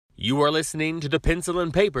You are listening to the Pencil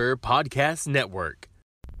and Paper Podcast Network.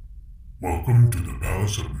 Welcome to the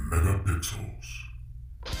Palace of Megapixels.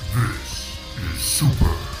 This is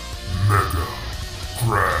Super Mega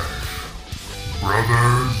Crash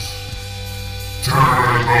Brothers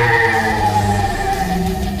Turbo!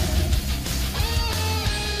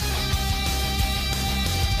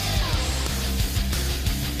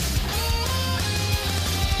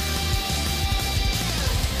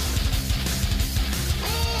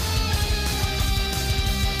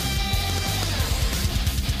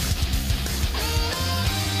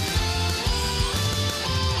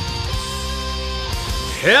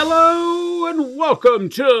 Hello and welcome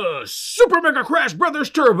to Super Mega Crash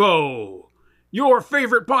Brothers Turbo, your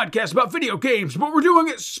favorite podcast about video games, but we're doing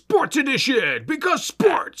it Sports Edition because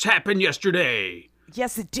sports happened yesterday.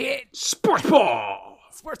 Yes, it did. Sports ball.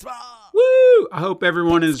 Sports ball. Woo! I hope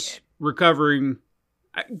everyone is recovering.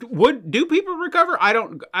 Do people recover? I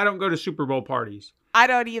don't go to Super Bowl parties. I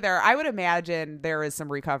don't either. I would imagine there is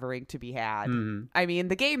some recovering to be had. Mm-hmm. I mean,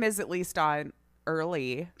 the game is at least on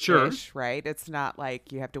early, Sure, right? It's not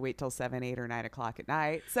like you have to wait till 7, 8, or 9 o'clock at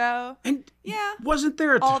night. So, and yeah, wasn't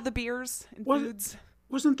there all the beers and foods?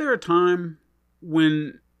 Wasn't there a time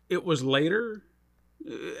when it was later?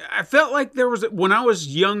 I felt like there was when I was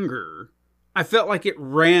younger. I felt like it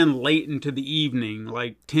ran late into the evening,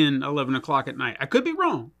 like 10, 11 o'clock at night. I could be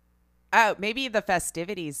wrong. Oh, maybe the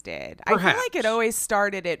festivities did. Perhaps. I feel like it always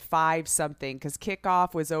started at 5 something because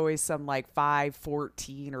kickoff was always some like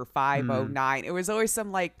 5:14 or 5:09. It was always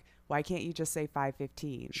some like, why can't you just say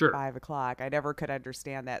 5:15? Sure. 5 o'clock. I never could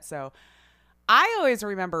understand that. So I always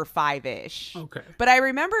remember 5-ish. Okay. But I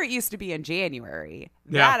remember it used to be in January.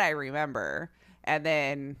 Yeah. That I remember. And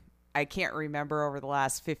then I can't remember over the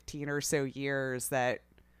last 15 or so years that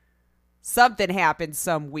something happened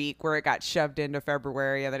some week where it got shoved into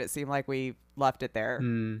February and then it seemed like we left it there.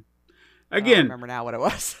 Again, I don't remember now what it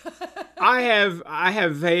was. I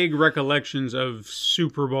have vague recollections of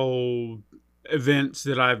Super Bowl events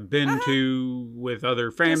that I've been to with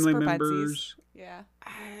other family Just for members. funsies. Yeah.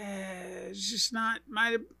 It's just not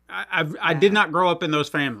my. I did not grow up in those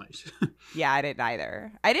families. Yeah, I didn't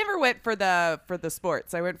either. I never went for the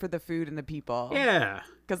sports. I went for the food and the people. Yeah.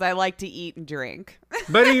 Because I like to eat and drink.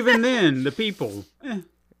 But even then, the people.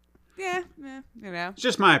 Yeah, you know. It's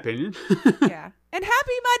just my opinion. Yeah. And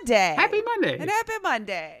happy Monday. Happy Monday. And happy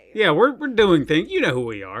Monday. Yeah, we're doing things. You know who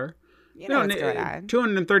we are. You know what's going on.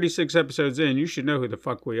 236 episodes in, you should know who the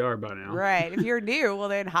fuck we are by now. Right. If you're new, well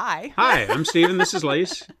then, hi. Hi, I'm Steven. This is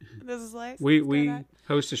Lace. This is Lace. We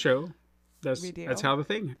host a show. We do. That's how the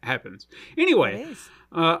thing happens. Anyway, It is.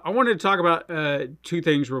 I wanted to talk about two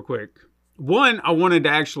things real quick. One, I wanted to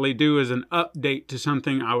actually do as an update to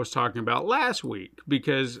something I was talking about last week,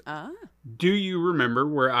 because do you remember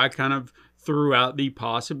where I kind of threw out the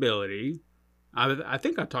possibility, I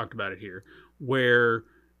think I talked about it here, where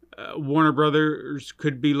Warner Brothers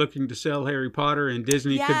could be looking to sell Harry Potter and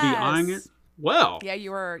Disney could be eyeing it? Well, yeah,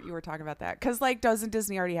 you were talking about that because like doesn't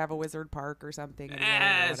Disney already have a Wizard Park or something?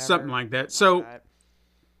 Something like that. So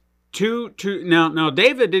now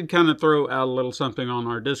David did kind of throw out a little something on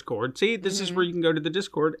our Discord. See, this is where you can go to the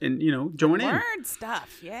Discord and join in. Learn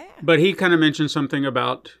stuff, yeah. But he kind of mentioned something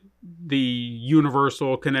about the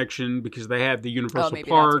Universal connection because they have the Universal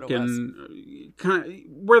Park and kind of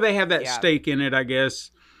where they have that stake in it. I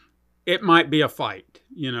guess it might be a fight,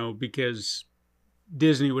 because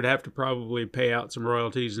Disney would have to probably pay out some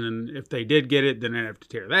royalties, and if they did get it, then they'd have to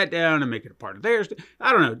tear that down and make it a part of theirs.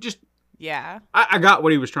 I don't know. Just I got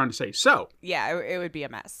what he was trying to say. So yeah, it would be a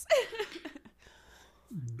mess.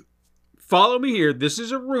 Follow me here. This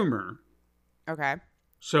is a rumor. Okay.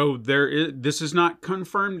 So this is not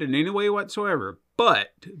confirmed in any way whatsoever,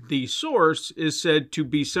 but the source is said to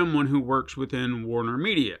be someone who works within Warner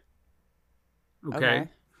Media. Okay.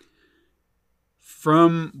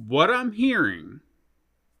 From what I'm hearing,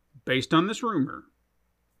 based on this rumor,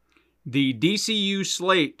 the DCU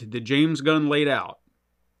slate that James Gunn laid out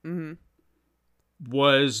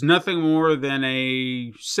was nothing more than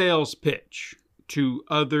a sales pitch to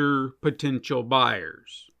other potential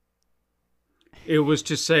buyers. It was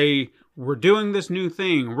to say, we're doing this new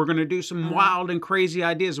thing. We're going to do some wild and crazy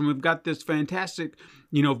ideas. And we've got this fantastic,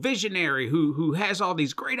 visionary who has all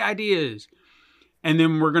these great ideas. And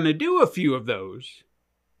then we're going to do a few of those,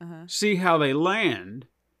 see how they land.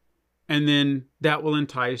 And then that will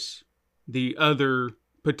entice the other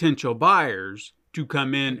potential buyers to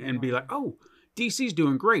come in and be like, oh, DC's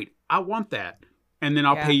doing great. I want that. And then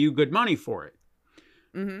I'll pay you good money for it.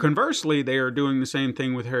 Conversely, they are doing the same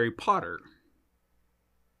thing with Harry Potter.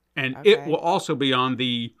 And it will also be on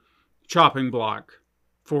the chopping block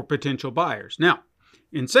for potential buyers. Now,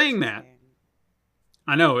 in saying that,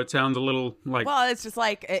 I know it sounds a little like. Well, it's just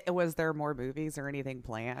like, was there more movies or anything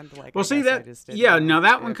planned? Like, Well, I see guess I that. just didn't Yeah, know now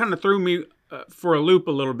that one if- kind of threw me for a loop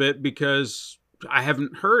a little bit because I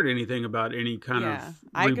haven't heard anything about any kind of.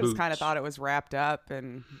 I just kind reboots. of thought it was wrapped up,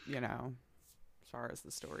 and as far as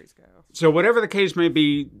the stories go. So whatever the case may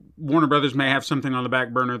be, Warner Brothers may have something on the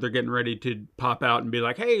back burner. They're getting ready to pop out and be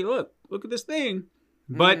like, "Hey, look at this thing."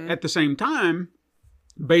 But Mm-hmm. at the same time,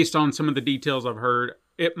 based on some of the details I've heard,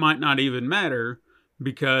 it might not even matter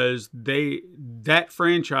because that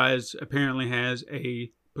franchise apparently has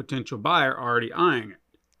a potential buyer already eyeing it.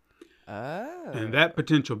 Oh. And that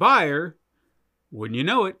potential buyer, wouldn't you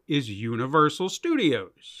know it, is Universal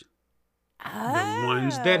Studios. The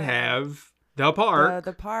ones that have the park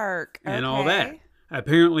the park and all that.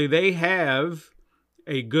 Apparently they have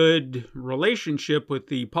a good relationship with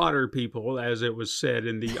the Potter people, as it was said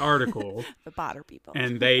in the article, The Potter people.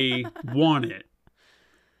 and they want it.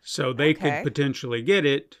 So they Okay. could potentially get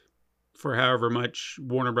it for however much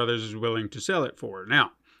Warner Brothers is willing to sell it for.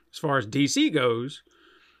 Now, as far as DC goes,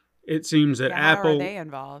 it seems that Yeah, how Apple... are they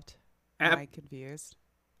involved? Am I confused?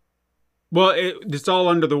 Well, it's all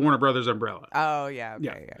under the Warner Brothers umbrella. Oh, yeah. Okay.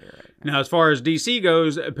 Yeah. Yeah, you're right. Now, as far as DC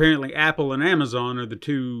goes, apparently Apple and Amazon are the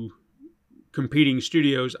two competing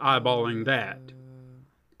studios eyeballing that.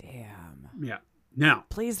 Damn. Yeah. Now,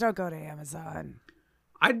 Please don't go to Amazon.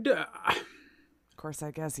 Of course,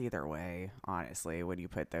 I guess either way, honestly, when you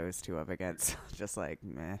put those two up against, just like,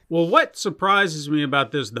 meh. well, what surprises me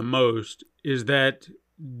about this the most is that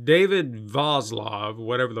David Voslov,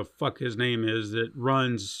 whatever the fuck his name is, that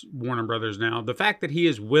runs Warner Brothers now, the fact that he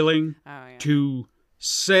is willing Oh, yeah. to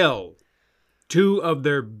sell two of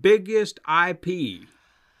their biggest IP.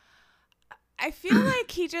 I feel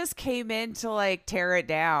like he just came in to, like, tear it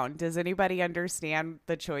down. Does anybody understand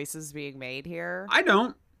the choices being made here? I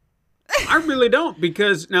don't. I really don't,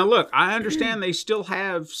 because now look, I understand they still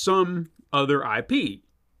have some other IP,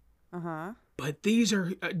 Uh-huh. but these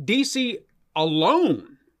are DC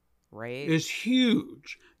alone Right. is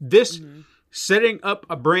huge. This setting up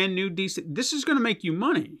a brand new DC, this is going to make you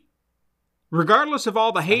money, regardless of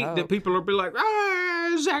all the hate that hope. people are be like,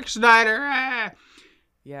 Zack Snyder.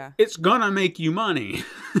 Yeah. It's gonna make you money,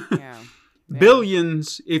 Yeah. Yeah.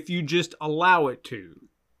 billions if you just allow it to.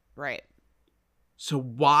 Right. So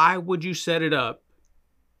why would you set it up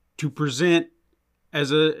to present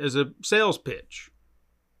as a sales pitch?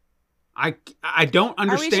 I don't Are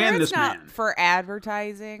we understand sure this it's not man. for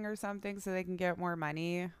advertising or something so they can get more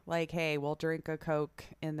money? Like, hey, we'll drink a Coke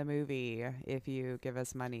in the movie if you give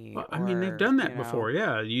us money. Well, I mean, they've or, done that you know. before.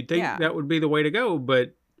 Yeah, you'd think Yeah. that would be the way to go,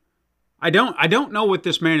 but I don't know what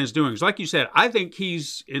this man is doing. 'Cause like you said, I think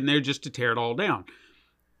he's in there just to tear it all down.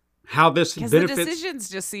 How this Because the benefits. decisions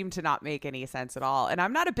just seem to not make any sense at all. And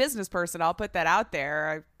I'm not a business person. I'll put that out there.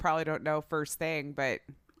 I probably don't know first thing, but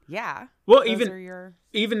yeah. Well, those are your...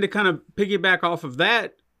 even to kind of piggyback off of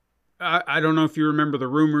that, I don't know if you remember the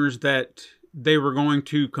rumors that they were going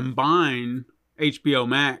to combine HBO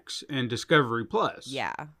Max and Discovery Plus.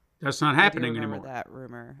 Yeah. That's not I do happening remember anymore. that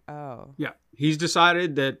rumor. Oh. Yeah, he's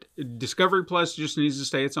decided that Discovery Plus just needs to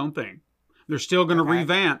stay its own thing. They're still going to Okay.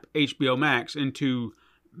 revamp HBO Max into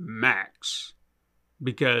Max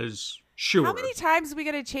because sure. How many times are we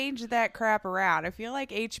going to change that crap around? I feel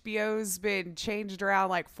like HBO's been changed around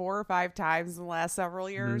like 4 or 5 times in the last several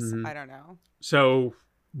years. Mhm. I don't know. So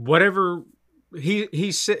whatever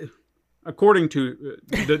he said, according to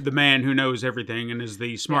the man who knows everything and is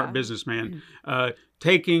the smart Yeah. businessman,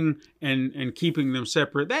 taking and keeping them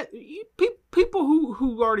separate. That people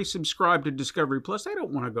who already subscribe to Discovery Plus, they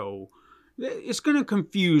don't want to go. It's going to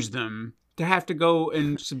confuse them to have to go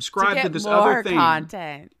and subscribe to to get this more other thing,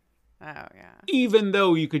 content. Oh, yeah. even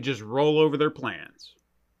though you could just roll over their plans.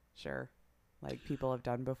 Sure. Like people have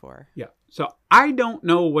done before. Yeah. So I don't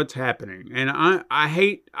know what's happening. And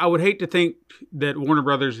I would hate to think that Warner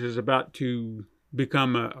Brothers is about to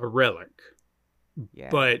become a relic. Yeah.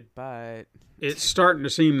 But But it's starting to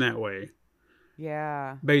seem that way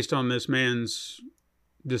yeah. based on this man's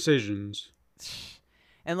decisions.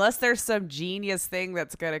 Unless there's some genius thing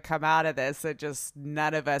that's going to come out of this that just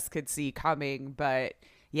none of us could see coming. But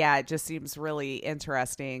yeah, it just seems really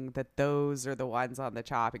interesting that those are the ones on the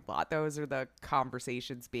chopping block. Those are the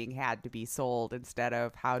conversations being had to be sold instead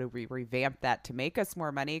of how do we revamp that to make us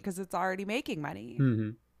more money because it's already making money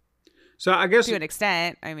Hmm. So I guess to an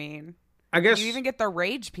extent. I mean, I guess you even get the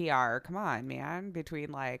Rage PR. Come on, man.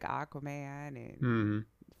 Between like Aquaman and Mhm.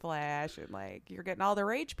 Flash and like you're getting all the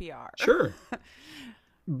Rage PR. Sure.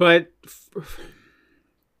 But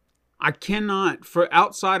I cannot, for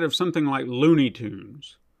outside of something like Looney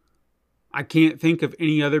Tunes, I can't think of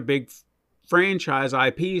any other big franchise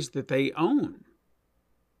IPs that they own.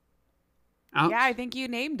 Yeah, I think you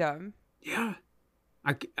named them. Yeah.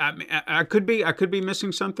 I could be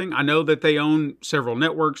missing something. I know that they own several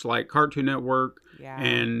networks like Cartoon Network, Yeah,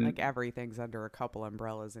 and like everything's under a couple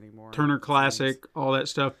umbrellas anymore. Turner it Classic, seems. all that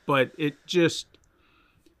stuff. But it just,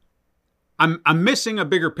 I'm missing a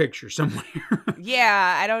bigger picture somewhere.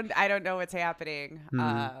 Yeah, I don't know what's happening.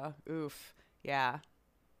 Oof. Yeah.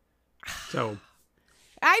 So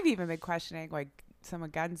I've even been questioning like some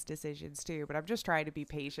of Gunn's decisions too, but I'm just trying to be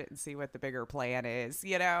patient and see what the bigger plan is,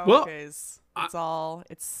 you know, Well, because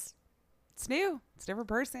it's new. It's a different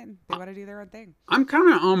person. They want to do their own thing. I'm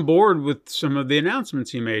kind of on board with some of the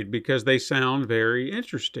announcements he made because they sound very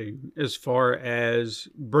interesting as far as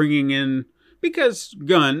bringing in, because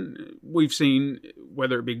Gunn, we've seen,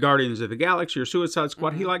 whether it be Guardians of the Galaxy or Suicide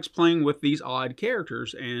Squad, he likes playing with these odd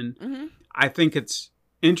characters. And I think it's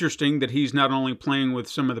interesting that he's not only playing with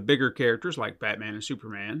some of the bigger characters like Batman and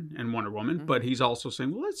Superman and Wonder Woman, but he's also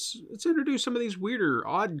saying, well, let's introduce some of these weirder,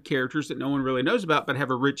 odd characters that no one really knows about but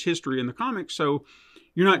have a rich history in the comics. So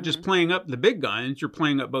you're not just playing up the big guns, you're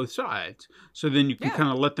playing up both sides. So then you can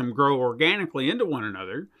kind of let them grow organically into one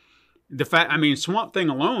another. Swamp Thing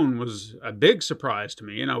alone was a big surprise to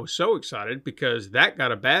me, and I was so excited because that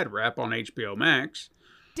got a bad rap on HBO Max.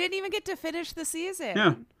 Didn't even get to finish the season.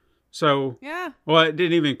 Yeah. So, Yeah. well, it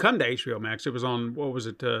didn't even come to HBO Max. It was on, what was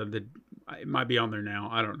it? It might be on there now.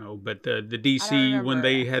 I don't know. But the DC, when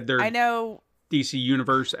they had their I know. DC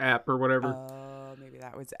Universe app or whatever.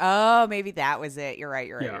 Maybe that was it. You're right.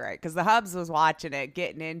 You're right. Because the Hubs was watching it,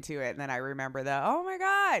 getting into it, and then I remember oh my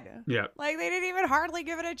God. Yeah. Like they didn't even hardly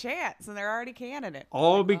give it a chance, and they're already canning it.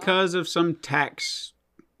 All like, because of some tax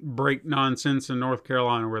break nonsense in North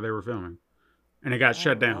Carolina where they were filming. And it got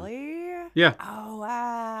shut down. Really? Yeah. Oh,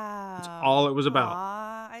 wow. That's all it was about.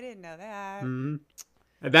 I didn't know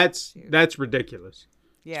that. That's ridiculous,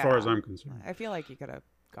 Yeah. as far as I'm concerned. I feel like you could have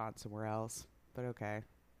gone somewhere else, but okay.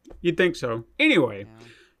 You'd think so. Anyway,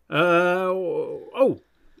 I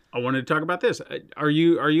wanted to talk about this. Are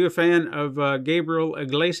you a fan of Gabriel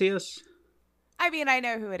Iglesias? I mean, I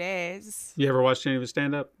know who it is. You ever watched any of his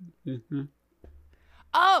stand-up? Mm-hmm.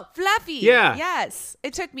 Oh, Fluffy. Yeah. Yes.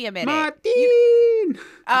 It took me a minute. Martin!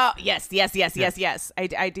 Oh, yes.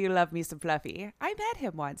 I do love me some Fluffy. I met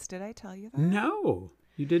him once. Did I tell you that? No,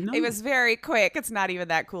 you did not. It was very quick. It's not even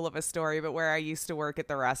that cool of a story, but where I used to work at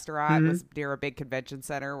the restaurant was near a big convention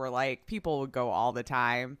center where like people would go all the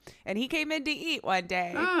time. And he came in to eat one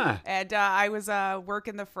day. And I was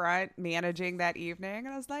working the front, managing that evening. And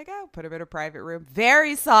I was like, oh, put him in a private room.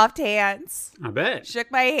 Very soft hands. I bet.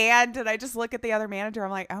 Shook my hand and I just look at the other manager.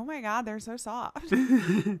 I'm like, oh my God, they're so soft.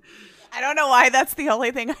 I don't know why that's the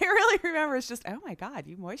only thing I really remember. It's just, oh my God,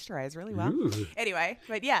 you moisturize really well. Ooh. Anyway,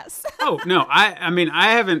 but yes. Oh, no, I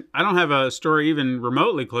don't have a story even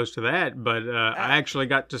remotely close to that, but I actually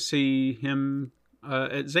got to see him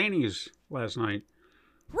at Zany's last night.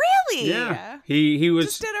 Really? Yeah. He was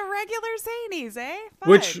just at a regular Zany's, eh? Fun.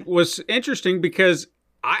 Which was interesting because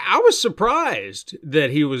I was surprised that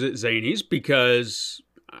he was at Zany's because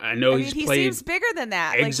I know he seems bigger than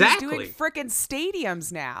that. Exactly. Like he's doing frickin'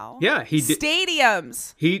 stadiums now. Yeah, he did.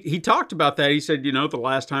 Stadiums. He talked about that. He said, the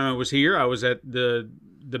last time I was here, I was at the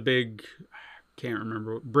big, can't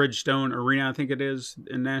remember, Bridgestone Arena, I think it is,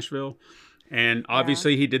 in Nashville. And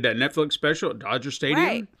obviously he did that Netflix special at Dodger Stadium.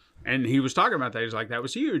 Right. And he was talking about that. He's like, that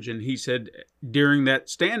was huge. And he said during that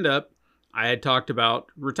stand-up, I had talked about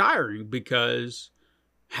retiring because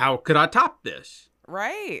how could I top this?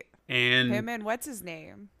 Right. And him and what's his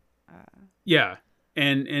name? Yeah.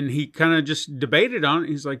 And he kind of just debated on it.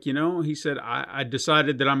 He's like, he said, I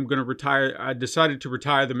decided that I'm going to retire. I decided to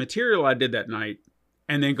retire the material I did that night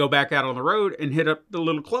and then go back out on the road and hit up the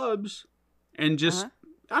little clubs and just,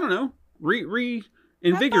 I don't know,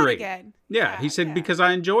 reinvigorate. Again. Yeah. He said, because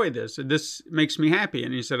I enjoy this. This makes me happy.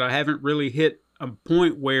 And he said, I haven't really hit a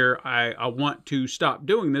point where I want to stop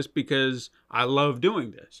doing this because I love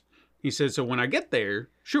doing this. He said, so when I get there,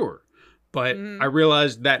 sure. But I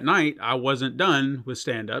realized that night I wasn't done with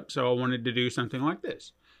stand-up, so I wanted to do something like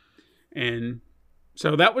this. And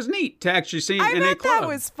so that was neat to actually see him in a club. That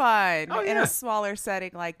was fun in yeah. a smaller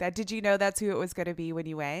setting like that. Did you know that's who it was going to be when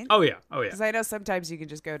you went? Oh, yeah. Because I know sometimes you can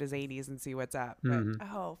just go to Zany's and see what's up. But,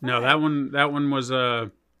 fun. No, that one was,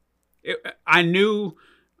 I knew,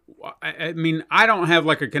 I mean, I don't have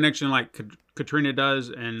like a connection like Katrina does,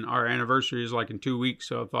 and our anniversary is like in 2 weeks,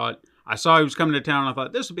 so I saw he was coming to town, and I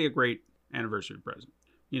thought, this would be a great anniversary present.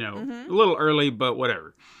 A little early, but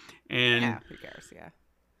whatever. And who cares? Yeah.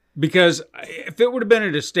 Because if it would have been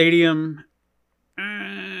at a stadium,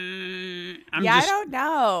 I don't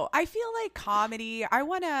know. I feel like comedy, I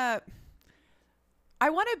want to, I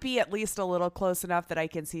want to be at least a little close enough that I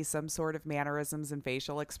can see some sort of mannerisms and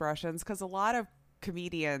facial expressions, because a lot of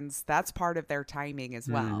comedians, that's part of their timing as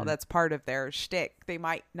well. That's part of their shtick. They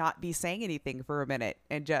might not be saying anything for a minute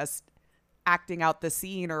and just acting out the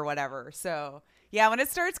scene or whatever. So yeah, when it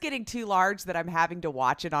starts getting too large that I'm having to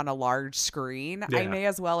watch it on a large screen, I may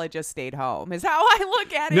as well have just stayed home, is how I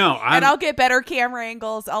look at it. And I'll get better camera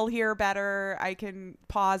angles. I'll hear better. I can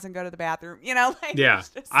pause and go to the bathroom. Like, yeah,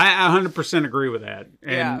 I 100% agree with that.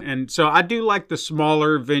 And so I do like the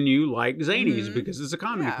smaller venue like Zany's because it's a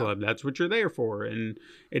comedy club. That's what you're there for. And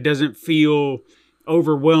it doesn't feel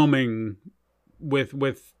overwhelming with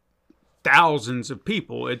thousands of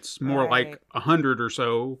people. It's more like 100 or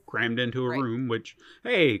so crammed into a room, which,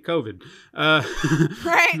 hey, COVID.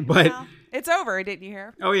 Right. But well, it's over, didn't you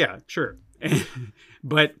hear? Oh, yeah, sure.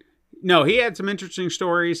 But no, he had some interesting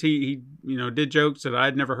stories. He did jokes that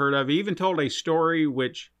I'd never heard of. He even told a story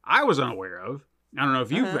which I was unaware of. I don't know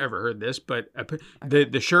if you've ever heard this, but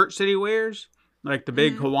the shirts that he wears, like the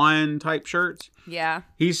big Hawaiian type shirts. Yeah.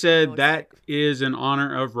 He said that is in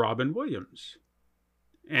honor of Robin Williams.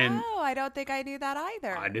 And I don't think I knew that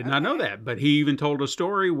either. I did not know that. But he even told a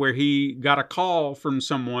story where he got a call from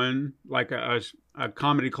someone, like a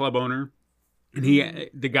comedy club owner. And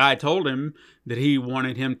the guy told him that he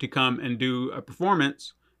wanted him to come and do a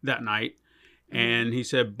performance that night. And he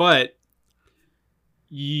said, but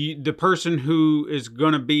the person who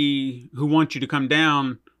wants you to come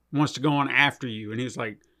down wants to go on after you. And he's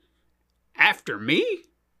like, after me?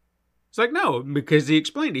 It's like, no, because he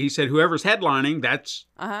explained it. He said, whoever's headlining, that's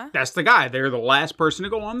the guy. They're the last person to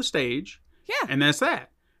go on the stage. Yeah. And that's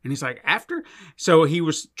that. And he's like, after? So he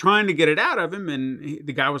was trying to get it out of him. And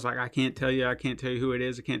the guy was like, I can't tell you who it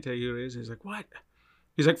is. I can't tell you who it is. He's like, what?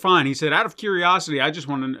 He's like, fine. He said, out of curiosity, I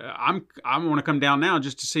want to come down now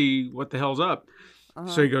just to see what the hell's up.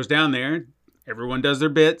 So he goes down there. Everyone does their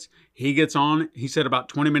bits. He gets on. He said about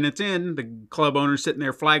 20 minutes in, the club owner's sitting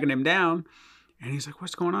there flagging him down. And he's like,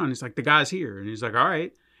 what's going on? He's like, the guy's here. And he's like, all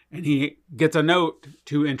right. And he gets a note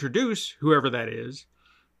to introduce whoever that is,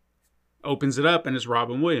 opens it up, and it's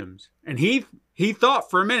Robin Williams. And he thought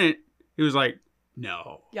for a minute, he was like,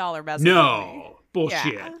 no. Y'all are messing with me.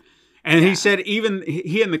 Bullshit. Yeah. And he said even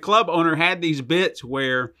he and the club owner had these bits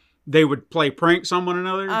where they would play pranks on one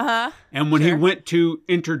another. And when he went to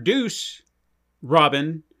introduce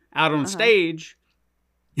Robin out on stage,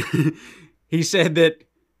 he said that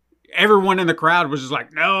everyone in the crowd was just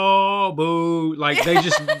like, no, boo. Like they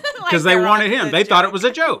just, because they wanted him. They thought it was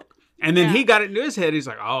a joke. And then he got it into his head. He's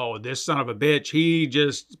like, oh, this son of a bitch. He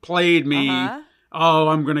just played me. Oh,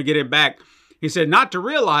 I'm going to get him back. He said, not to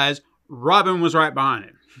realize Robin was right behind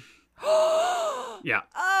him. Yeah.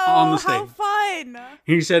 On the stage. How fun.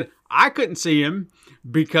 He said, I couldn't see him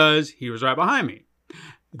because he was right behind me.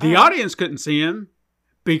 The audience couldn't see him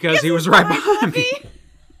because he was right behind me.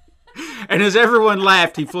 And as everyone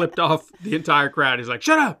laughed, he flipped off the entire crowd. He's like,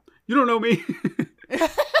 shut up. You don't know me.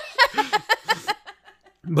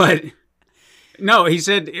 But no, he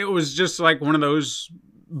said it was just like one of those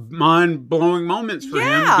mind-blowing moments for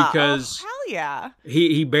him because hell yeah.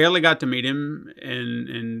 He barely got to meet him.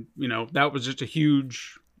 And that was just a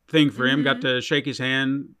huge thing for him. Got to shake his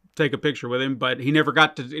hand, take a picture with him. But he never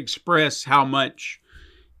got to express how much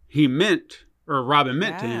he meant or Robin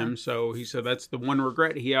meant to him. So he said that's the one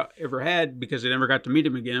regret he ever had because he never got to meet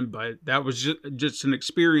him again. But that was just an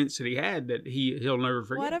experience that he had that he'll never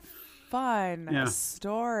forget. What a fun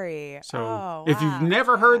story. So if you've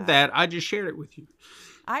never heard that, I just shared it with you.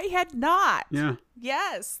 I had not. Yeah.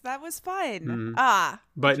 Yes, that was fun.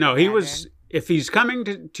 But no, he was, if he's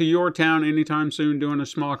coming to your town anytime soon doing a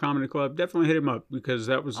small comedy club, definitely hit him up because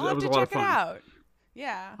that was a lot of fun. Check it out.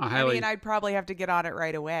 Yeah. I mean, I'd probably have to get on it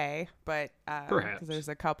right away, but perhaps. Because there's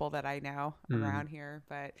a couple that I know around here.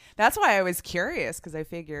 But that's why I was curious because I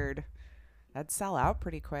figured that'd sell out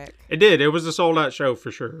pretty quick. It did. It was a sold out show for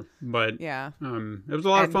sure. But yeah, it was a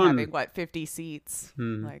lot of fun. Having 50 seats?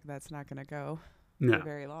 Like that's not going to go for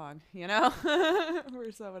very long,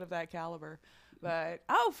 for someone of that caliber. But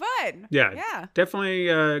fun. Yeah. Definitely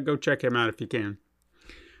go check him out if you can.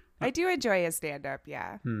 I do enjoy his stand up.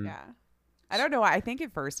 Yeah. Yeah. I don't know why. I think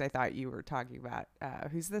at first I thought you were talking about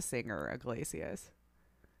who's the singer Iglesias.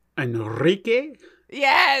 Enrique?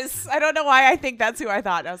 Yes. I don't know why I think that's who I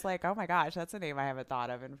thought. I was like, oh my gosh, that's a name I haven't thought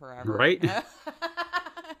of in forever. Right?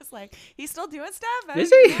 It's like, he's still doing stuff. Is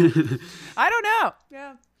he? Yeah. I don't know.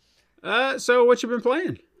 Yeah. So what you been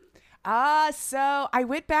playing? So I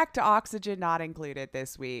went back to Oxygen Not Included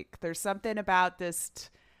this week. There's something about this,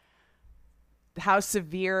 how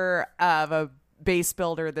severe of a base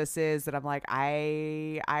builder this is that I'm like,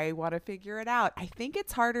 I want to figure it out. I think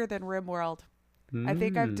it's harder than RimWorld. I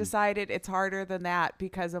think I've decided it's harder than that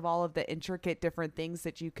because of all of the intricate different things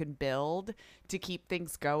that you can build to keep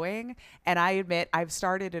things going. And I admit I've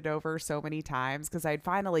started it over so many times because I'd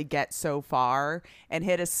finally get so far and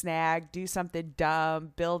hit a snag, do something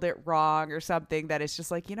dumb, build it wrong or something that it's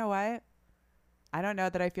just like, you know what? I don't know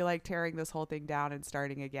that I feel like tearing this whole thing down and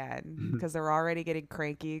starting again because they're already getting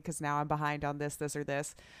cranky because now I'm behind on this or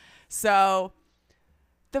this. So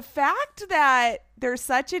the fact that there's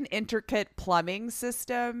such an intricate plumbing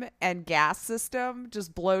system and gas system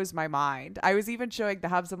just blows my mind. I was even showing the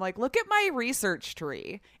hubs. I'm like, look at my research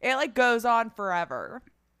tree. It like goes on forever.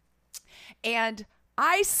 And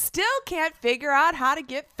I still can't figure out how to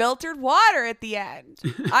get filtered water at the end.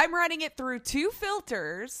 I'm running it through 2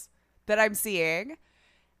 filters that I'm seeing.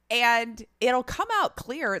 And it'll come out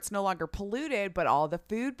clear. It's no longer polluted, but all the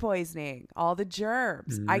food poisoning, all the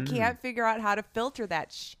germs. I can't figure out how to filter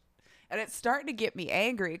that and it's starting to get me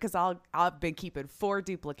angry because I've been keeping 4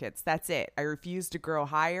 duplicates. That's it. I refuse to grow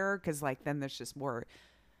higher because like then there's just more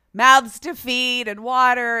mouths to feed and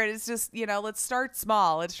water. And it's just, let's start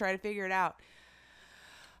small. Let's try to figure it out.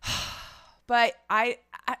 But I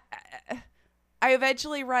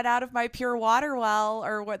eventually run out of my pure water well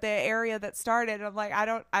or what the area that started. I'm like, I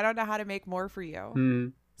don't know how to make more for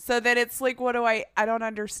you. So then it's like, what do I don't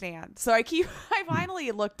understand. So I finally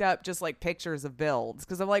looked up just like pictures of builds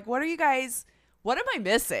because I'm like, what am I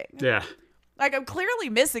missing? Yeah. Like I'm clearly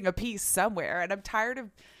missing a piece somewhere and I'm tired of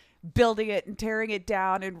building it and tearing it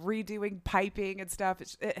down and redoing piping and stuff.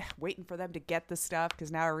 It's waiting for them to get the stuff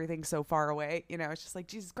because now everything's so far away. It's just like,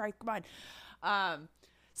 Jesus Christ, come on.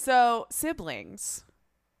 So siblings,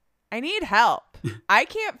 I need help. I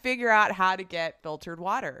can't figure out how to get filtered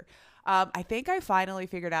water. I think I finally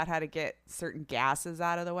figured out how to get certain gases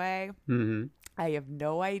out of the way. I have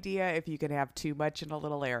no idea if you can have too much in a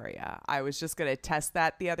little area. I was just going to test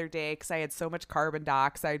that the other day because I had so much carbon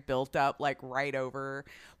dioxide built up like right over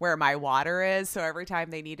where my water is. So every time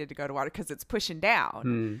they needed to go to water because it's pushing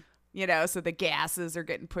down. So the gases are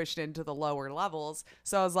getting pushed into the lower levels.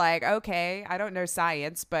 So I was like, okay, I don't know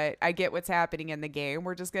science, but I get what's happening in the game.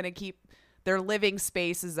 We're just going to keep their living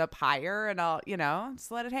spaces up higher and I'll, just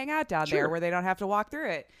let it hang out down there where they don't have to walk through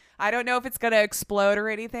it. I don't know if it's going to explode or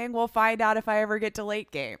anything. We'll find out if I ever get to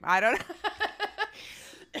late game. I don't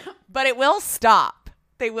know. But it will stop.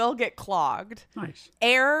 They will get clogged. Nice.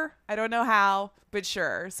 Air, I don't know how, but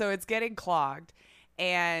sure. So it's getting clogged.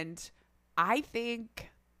 And I think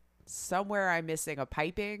somewhere I'm missing a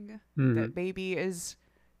piping that maybe is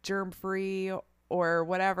germ-free or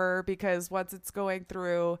whatever, because once it's going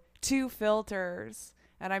through 2 filters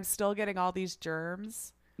and I'm still getting all these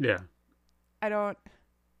germs. Yeah.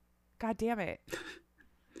 God damn it.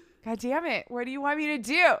 God damn it. What do you want me to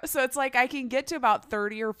do? So it's like I can get to about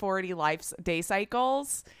 30 or 40 day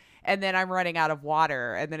cycles and then I'm running out of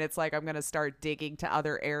water. And then it's like I'm going to start digging to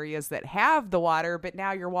other areas that have the water. But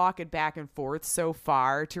now you're walking back and forth so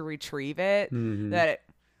far to retrieve it that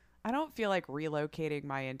I don't feel like relocating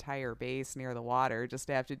my entire base near the water just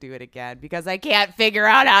to have to do it again because I can't figure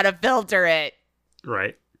out how to filter it.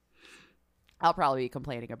 Right. I'll probably be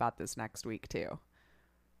complaining about this next week too.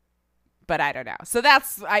 But I don't know. So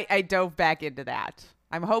I dove back into that.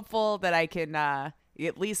 I'm hopeful that I can at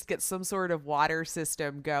least get some sort of water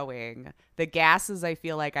system going. The gases I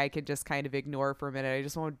feel like I can just kind of ignore for a minute. I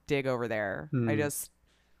just won't dig over there.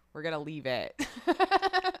 We're going to leave it.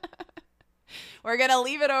 We're going to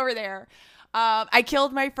leave it over there. I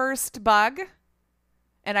killed my first bug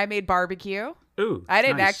and I made barbecue. Ooh, I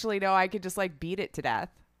didn't nice. actually know I could just like beat it to death.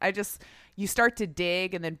 You start to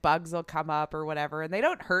dig and then bugs will come up or whatever and they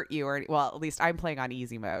don't hurt you well, at least I'm playing on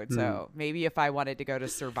easy mode. So maybe if I wanted to go to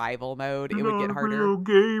survival mode, it would get harder. Real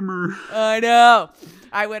gamer. I know.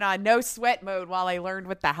 I went on no sweat mode while I learned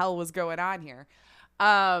what the hell was going on here.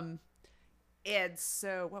 And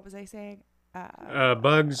so what was I saying?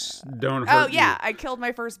 Bugs don't hurt. Oh yeah, you. I killed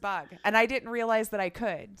my first bug and I didn't realize that I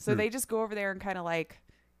could. So they just go over there and kind of like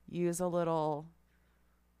use a little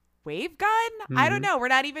wave gun. I don't know. We're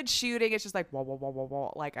not even shooting. It's just like whoa, whoa, whoa, whoa,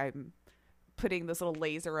 whoa. Like I'm putting this little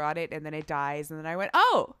laser on it and then it dies. And then I went,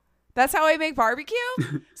 oh, that's how I make barbecue.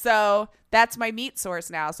 So that's my meat source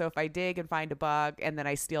now. So if I dig and find a bug and then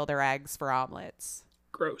I steal their eggs for omelets.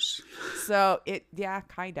 Gross. So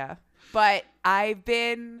kinda. But I've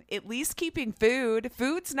been at least keeping food.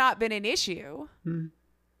 Food's not been an issue.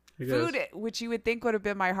 Food, which you would think would have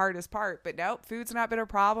been my hardest part, but nope, food's not been a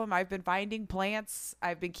problem. I've been finding plants.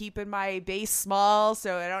 I've been keeping my base small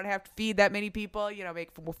so I don't have to feed that many people.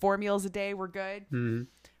 Make 4 meals a day. We're good.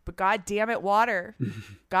 But God damn it, water.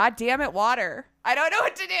 God damn it, water. I don't know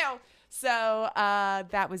what to do. So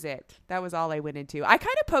that was it. That was all I went into. I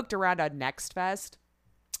kind of poked around on Next Fest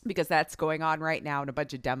because that's going on right now, and a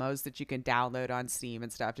bunch of demos that you can download on Steam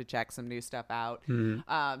and stuff to check some new stuff out.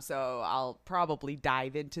 So I'll probably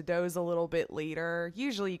dive into those a little bit later.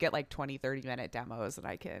 Usually you get like 20-30 minute demos and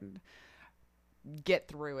I can get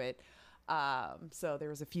through it. So there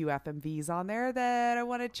was a few FMVs on there that I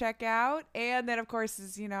want to check out. And then, of course,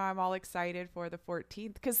 I'm all excited for the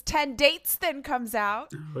 14th because 10 Dates then comes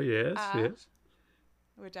out. Oh, yes, yes.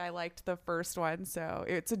 Which I liked the first one. So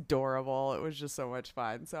it's adorable. It was just so much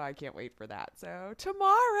fun. So I can't wait for that. So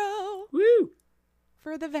tomorrow. Woo!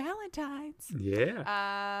 For the Valentines.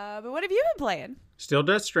 Yeah. But what have you been playing? Still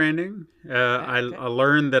Death Stranding. I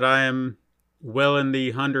learned that I am well in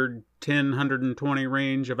the 110, 120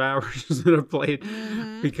 range of hours that I've played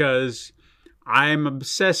because I'm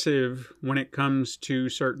obsessive when it comes to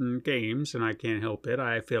certain games, and I can't help it.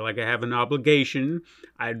 I feel like I have an obligation.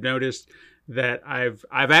 I've noticed that I've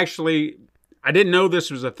actually, I didn't know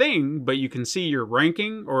this was a thing, but you can see your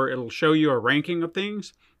ranking, or it'll show you a ranking of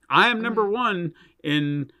things. I am number one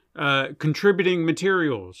in contributing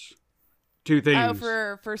materials to things.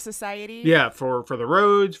 Oh, for society? Yeah, for the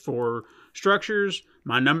roads, for structures.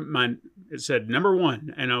 It said number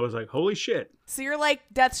one, and I was like, holy shit. So you're like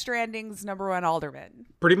Death Stranding's number one alderman.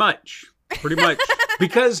 Pretty much.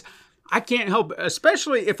 Because I can't help,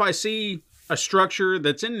 especially if I see a structure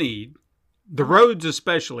that's in need. The roads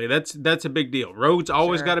especially, that's a big deal. Roads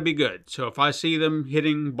always got to be good. So if I see them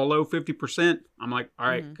hitting below 50%, I'm like, all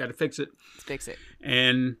right, got to fix it. Let's fix it.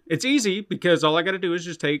 And it's easy because all I got to do is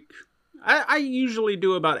just take, I usually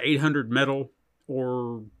do about 800 metal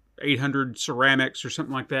or 800 ceramics or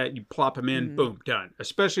something like that. You plop them in, boom, done.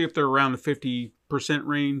 Especially if they're around the 50%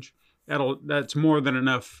 range, that's more than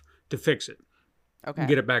enough to fix it. Okay.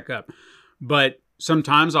 Get it back up. But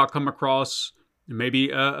sometimes I'll come across maybe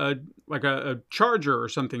a charger or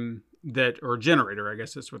something or a generator, I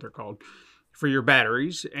guess that's what they're called, for your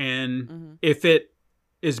batteries. And if it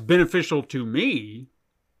is beneficial to me,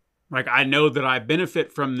 like I know that I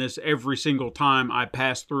benefit from this every single time I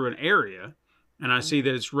pass through an area and I see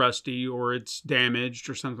that it's rusty or it's damaged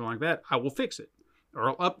or something like that, I will fix it or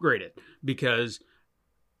I'll upgrade it, because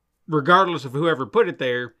regardless of whoever put it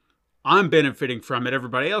there, I'm benefiting from it.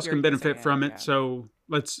 Everybody else can benefit from it. Yeah. So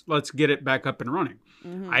let's get it back up and running.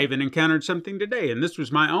 I even encountered something today, and this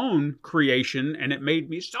was my own creation, and it made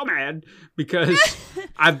me so mad because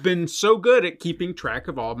I've been so good at keeping track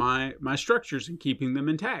of all my structures and keeping them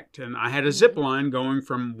intact. And I had a zip line going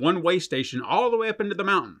from one way station all the way up into the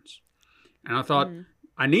mountains. And I thought,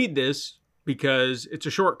 I need this because it's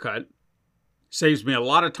a shortcut. Saves me a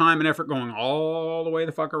lot of time and effort going all the way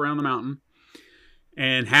the fuck around the mountain.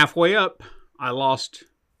 And halfway up, I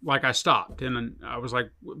stopped. And I was like,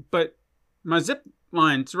 but my zip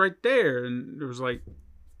line's right there. And it was like,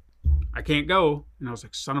 I can't go. And I was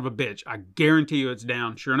like, son of a bitch, I guarantee you it's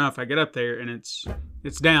down. Sure enough, I get up there and it's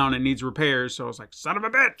down and needs repairs. So I was like, son of a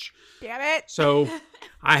bitch. Damn it. So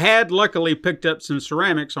I had luckily picked up some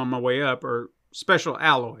ceramics on my way up, or special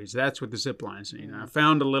alloys. That's what the zip lines need. I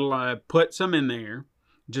found I put some in there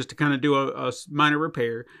just to kind of do a minor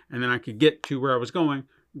repair, and then I could get to where I was going,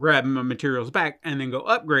 grab my materials back, and then go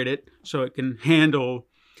upgrade it so it can handle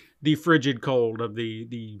the frigid cold of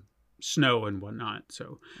the snow and whatnot.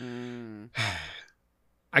 So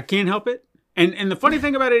I can't help it. And the funny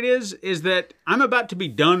thing about it is that I'm about to be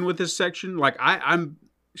done with this section. Like I'm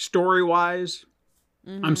story-wise,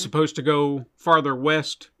 I'm supposed to go farther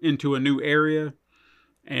west into a new area,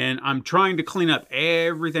 and I'm trying to clean up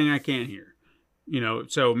everything I can here.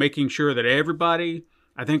 So making sure that everybody,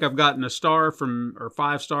 I think I've gotten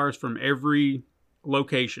 5 stars from every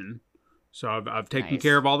location. So I've taken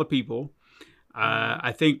care of all the people.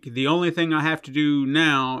 I think the only thing I have to do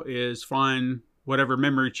now is find whatever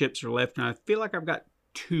memory chips are left. And I feel like I've got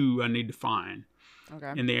 2 I need to find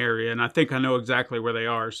in the area. And I think I know exactly where they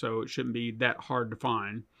are. So it shouldn't be that hard to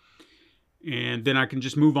find. And then I can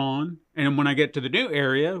just move on. And when I get to the new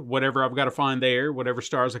area, whatever I've got to find there, whatever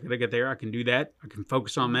stars I got to get there, I can do that. I can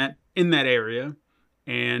focus on that in that area.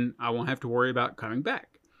 And I won't have to worry about coming back.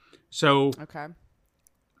 So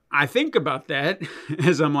I think about that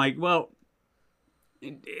as I'm like, well,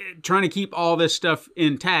 trying to keep all this stuff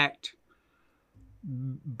intact.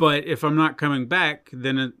 But if I'm not coming back,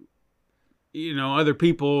 then other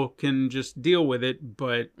people can just deal with it,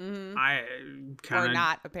 but I kind of... Or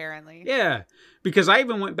not, apparently. Yeah, because I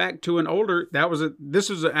even went back to an older... This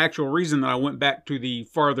is the actual reason that I went back to the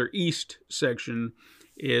farther east section,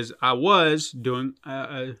 is I was doing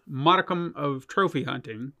a modicum of trophy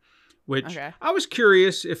hunting, which I was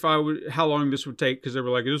curious how long this would take, because they were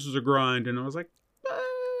like, this is a grind, and I was like,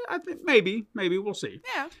 I think maybe we'll see.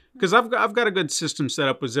 Yeah. Because I've got a good system set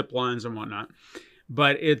up with zip lines and whatnot.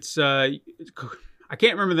 But it's I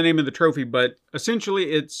can't remember the name of the trophy, but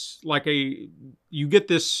essentially it's like you get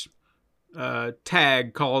this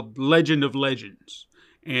tag called Legend of Legends,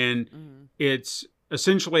 and it's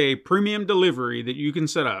essentially a premium delivery that you can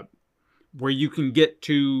set up where you can get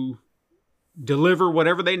to deliver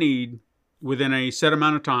whatever they need within a set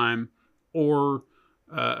amount of time, or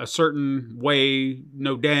a certain way,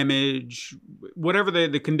 no damage, whatever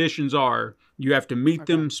the conditions are. You have to meet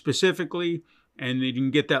them specifically, and then you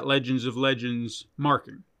can get that Legends of Legends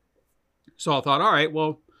marking. So I thought, all right,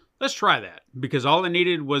 well, let's try that, because all I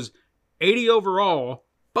needed was 80 overall,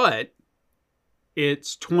 but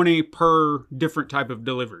it's 20 per different type of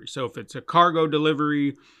delivery. So if it's a cargo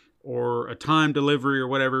delivery or a time delivery or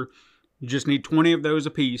whatever, you just need 20 of those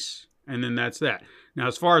a piece, and then that's that. Now,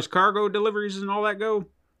 as far as cargo deliveries and all that go,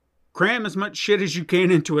 cram as much shit as you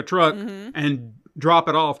can into a truck and drop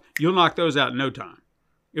it off. You'll knock those out in no time.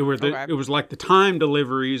 It was like the time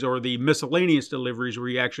deliveries or the miscellaneous deliveries where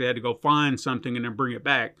you actually had to go find something and then bring it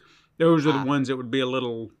back. Those are the ones that would be a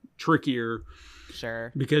little trickier.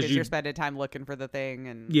 Sure. Because you're spending time looking for the thing.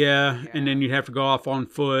 And and then you'd have to go off on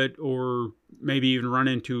foot, or maybe even run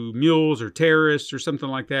into mules or terrorists or something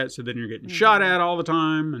like that. So then you're getting shot at all the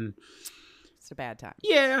time. And it's a bad time.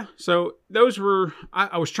 Yeah. So those were,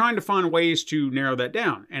 I was trying to find ways to narrow that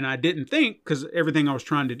down. And I didn't think, because everything I was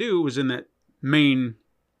trying to do was in that main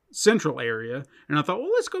central area. And I thought,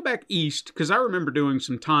 well, let's go back east, because I remember doing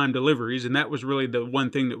some time deliveries, and that was really the one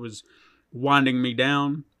thing that was winding me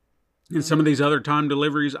down. And some of these other time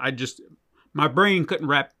deliveries, my brain couldn't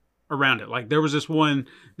wrap around it. Like there was this one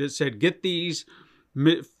that said, get these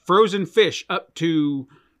frozen fish up to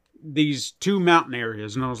these 2 mountain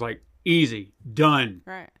areas. And I was like, easy, done.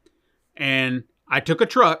 Right. And I took a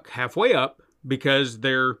truck halfway up because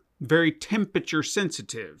they're very temperature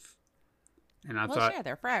sensitive. And I thought, yeah,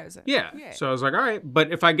 they're frozen. Yeah. So I was like, all right,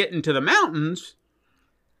 but if I get into the mountains,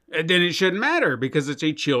 then it shouldn't matter because it's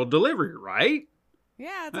a chilled delivery, right?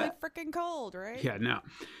 Yeah, it's like freaking cold, right? Yeah, no.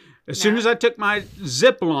 As soon as I took my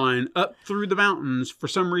zip line up through the mountains, for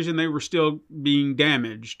some reason they were still being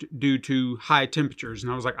damaged due to high temperatures.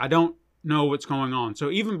 And I was like, I don't know what's going on. So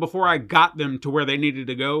even before I got them to where they needed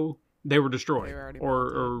to go, they were destroyed. They were already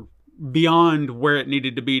or beyond where it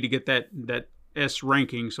needed to be to get that S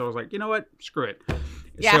ranking. So I was like, you know what? Screw it.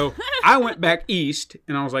 Yeah. So I went back east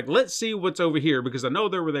and I was like, let's see what's over here, because I know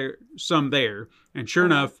there were some there. And sure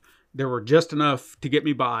enough, there were just enough to get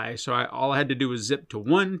me by. So all I had to do was zip to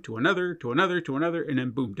one, to another, to another, to another, and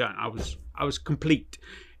then boom, done. I was complete.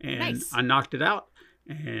 And I knocked it out.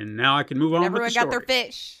 And now I can move on with the story. Everyone got their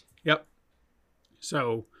fish. Yep.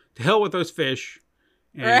 So to hell with those fish.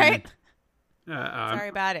 And, right? Sorry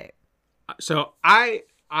about it. So I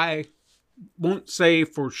won't say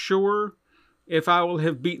for sure if I will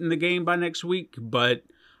have beaten the game by next week, but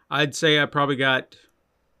I'd say I probably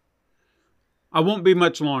I won't be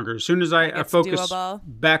much longer. As soon as I focus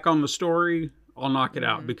back on the story, I'll knock it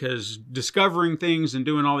out, because discovering things and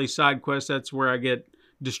doing all these side quests, that's where I get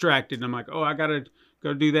distracted. And I'm like, oh, I got to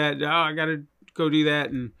go do that. Oh, I got to go do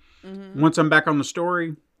that. And once I'm back on the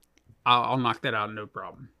story, I'll knock that out. No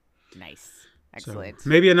problem. Nice. Excellent. So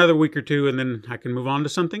maybe another week or two, and then I can move on to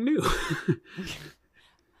something new.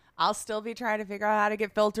 I'll still be trying to figure out how to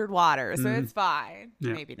get filtered water, so it's fine.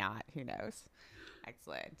 Yeah. Maybe not. Who knows?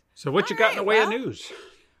 Excellent. So what you got in the way of news?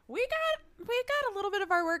 We got a little bit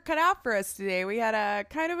of our work cut out for us today. We had a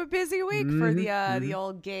kind of a busy week for the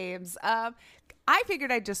old games. I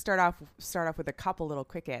figured I'd just start off with a couple little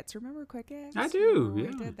quick hits. Remember quick hits? I do. We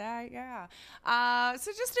did that, yeah.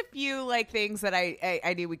 So just a few things that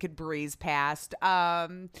I knew we could breeze past.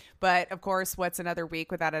 But of course, what's another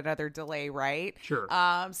week without another delay, right? Sure.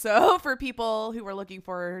 So for people who were looking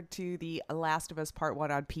forward to the Last of Us Part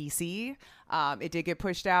 1 on PC, it did get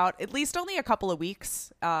pushed out at least only a couple of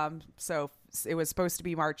weeks. So it was supposed to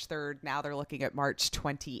be March 3rd. Now they're looking at March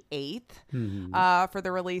 28th for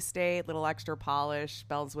the release date. Little extra polish,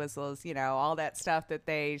 bells, whistles, all that stuff that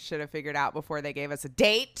they should have figured out before they gave us a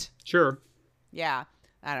date. Sure. Yeah.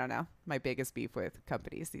 I don't know. My biggest beef with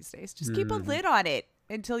companies these days. Just keep a lid on it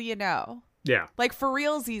until you know. Yeah. Like for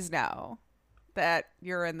realsies know that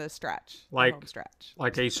you're in the stretch. Like, home stretch.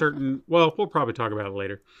 Like a certain, well, we'll probably talk about it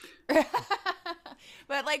later.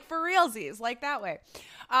 But like for realsies, like that way.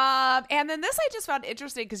 And then this I just found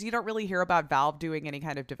interesting because you don't really hear about Valve doing any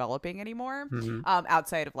kind of developing anymore,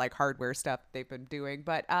 outside of like hardware stuff they've been doing.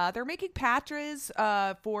 But they're making patches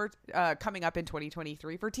for coming up in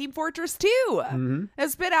 2023 for Team Fortress 2.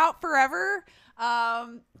 It's been out forever.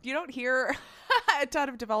 You don't hear a ton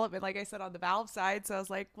of development, like I said, on the Valve side. So I was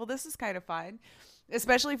like, well, this is kind of fun,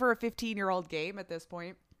 especially for a 15-year-old game at this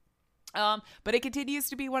point. But it continues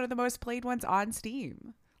to be one of the most played ones on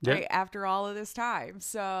Steam. Right, after all of this time.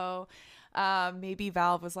 So maybe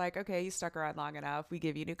Valve was like, okay, you stuck around long enough. We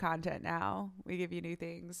give you new content now. We give you new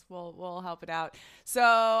things. We'll help it out. So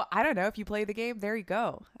I don't know, if you play the game, there you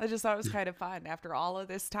go. I just thought it was kind of fun after all of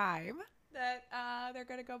this time that they're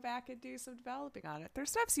going to go back and do some developing on it. Their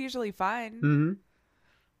stuff's usually fun.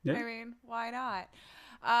 Yeah. I mean, why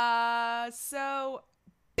not? So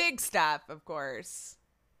big stuff, of course.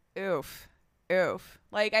 Oof.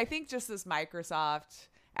 Like, I think just this Microsoft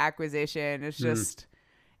acquisition is just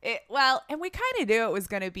it. Well, and we kind of knew it was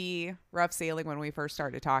going to be rough sailing when we first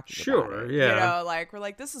started talking about it. Yeah. You know, like, we're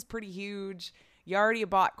like, this is pretty huge. You already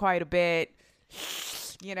bought quite a bit.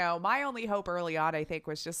 You know, my only hope early on, I think,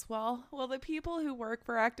 was just, well, will the people who work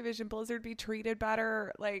for Activision Blizzard be treated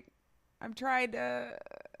better? Like, I'm trying to,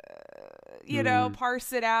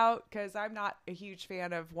 parse it out, because I'm not a huge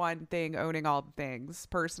fan of one thing owning all the things,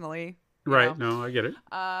 personally. Right. No, I get it.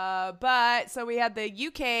 But so we had the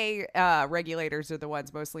UK regulators are the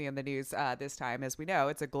ones mostly in the news this time. As we know,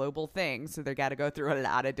 it's a global thing. So they got to go through a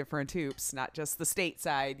lot of different hoops, not just the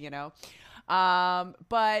stateside,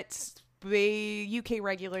 But the UK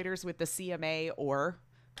regulators with the CMA, or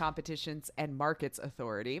Competitions and Markets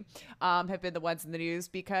Authority, have been the ones in the news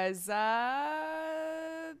because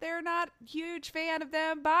they're not a huge fan of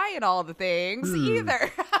them buying all the things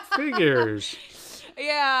either. Figures.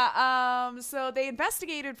 Yeah, so they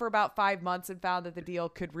investigated for about 5 months and found that the deal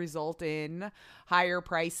could result in higher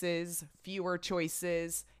prices, fewer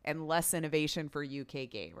choices, and less innovation for UK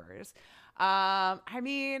gamers. I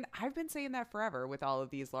mean, I've been saying that forever with all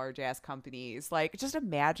of these large-ass companies. Like, just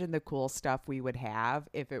imagine the cool stuff we would have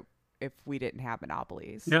if we didn't have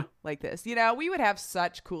monopolies like this. We would have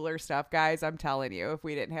such cooler stuff, guys, I'm telling you, if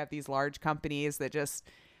we didn't have these large companies that just...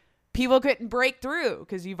 people couldn't break through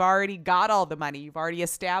because you've already got all the money. You've already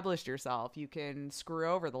established yourself. You can screw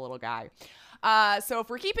over the little guy. So if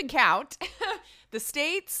we're keeping count, the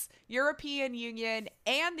States, European Union,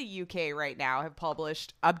 and the UK right now have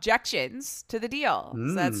published objections to the deal.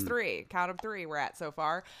 So that's 3. Count of 3 we're at so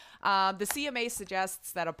far. The CMA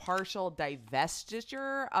suggests that a partial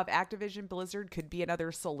divestiture of Activision Blizzard could be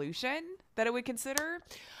another solution that it would consider.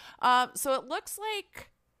 So it looks like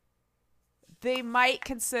they might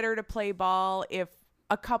consider to play ball if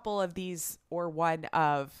a couple of these or one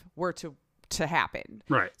of were to happen.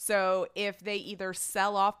 Right. So if they either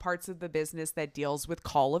sell off parts of the business that deals with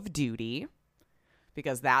Call of Duty,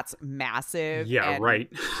 because that's massive. Yeah, and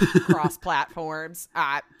right. cross platforms.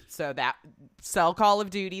 So that sell Call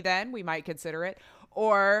of Duty, then we might consider it.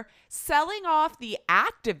 Or selling off the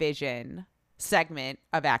Activision segment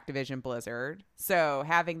of Activision Blizzard, so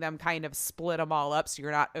having them kind of split them all up so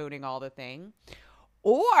you're not owning all the thing.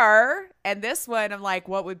 Or, and this one I'm like,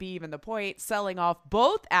 what would be even the point, selling off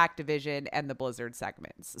both Activision and the Blizzard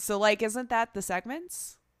segments? So like, isn't that the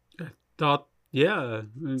segments? Yeah.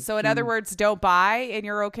 So in other words, don't buy and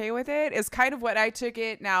you're okay with it is kind of what I took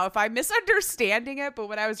it. Now, if I'm misunderstanding it, but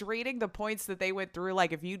when I was reading the points that they went through,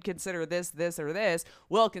 like if you'd consider this, or this,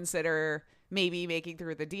 we'll consider maybe making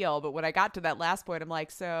through the deal. But when I got to that last point, I'm like,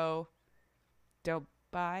 so don't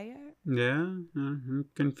buy it? Yeah, I'm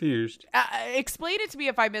confused. Explain it to me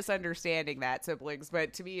if I'm misunderstanding that, siblings.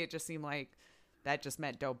 But to me, it just seemed like that just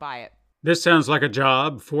meant don't buy it. This sounds like a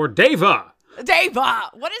job for Deva.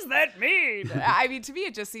 Deva, what does that mean? I mean, to me,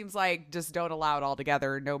 it just seems like just don't allow it all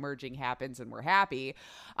together. No merging happens and we're happy.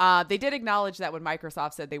 They did acknowledge that when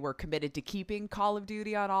Microsoft said they were committed to keeping Call of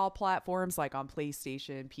Duty on all platforms, like on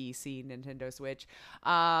PlayStation, PC, Nintendo Switch,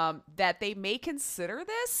 that they may consider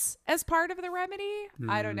this as part of the remedy.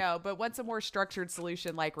 I don't know. But what's a more structured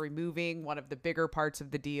solution, like removing one of the bigger parts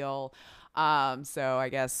of the deal? So I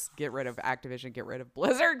guess get rid of Activision, get rid of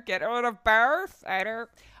Blizzard, get rid of both. I don't.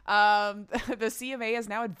 The CMA is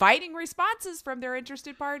now inviting responses from their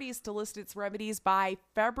interested parties to list its remedies by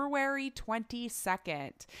February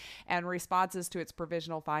 22nd and responses to its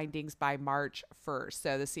provisional findings by March 1st.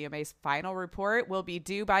 So the CMA's final report will be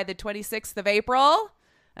due by the 26th of April.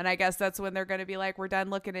 And I guess that's when they're going to be like, we're done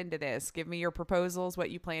looking into this. Give me your proposals, what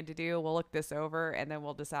you plan to do. We'll look this over and then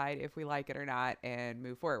we'll decide if we like it or not and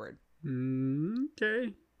move forward.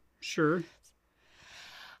 Okay. Sure.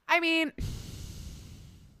 I mean...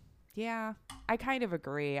 yeah, I kind of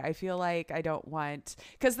agree. I feel like I don't want,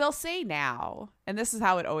 because they'll say now, and this is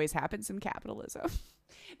how it always happens in capitalism.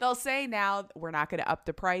 They'll say now, we're not going to up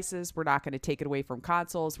the prices. We're not going to take it away from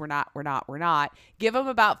consoles. We're not. Give them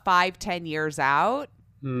about 5-10 years out.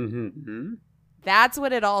 Mm-hmm. That's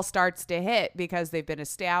when it all starts to hit, because they've been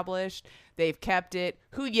established. They've kept it.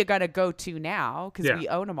 Who you going to go to now? Because we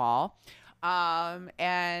own them all.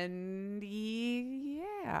 And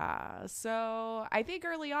yeah, so I think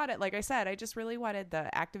early on, like I said, I just really wanted the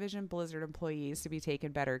Activision Blizzard employees to be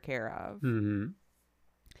taken better care of. Mm-hmm.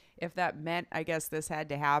 If that meant, I guess, this had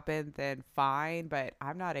to happen, then fine. But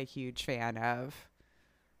I'm not a huge fan of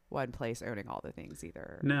one place owning all the things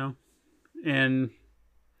either. No. And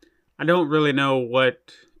I don't really know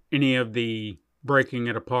what any of the breaking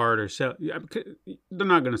it apart or sell. They're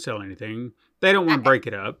not going to sell anything. They don't want to break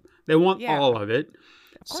it up. They want all of it.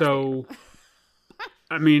 So,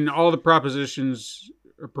 I mean, all the propositions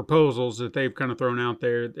or proposals that they've kind of thrown out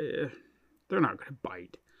there, they're not going to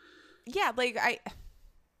bite. Yeah, like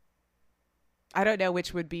I don't know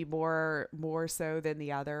which would be more so than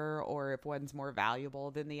the other, or if one's more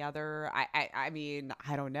valuable than the other. I mean,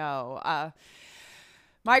 I don't know.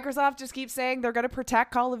 Microsoft just keeps saying they're going to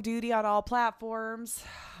protect Call of Duty on all platforms.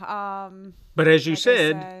 But as you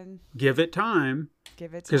said, give it time.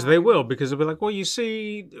 Give it time. Because they will. Because they'll be like, well, you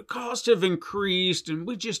see, the costs have increased, and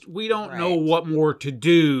we don't know what more to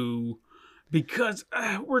do, because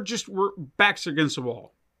we're backs against the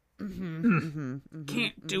wall.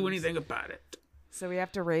 Can't do anything about it. So we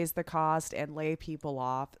have to raise the cost and lay people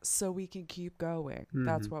off so we can keep going.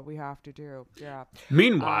 That's what we have to do. Yeah.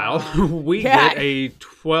 Meanwhile, we get a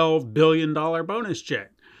 $12 billion bonus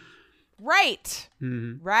check. Right.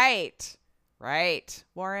 Right.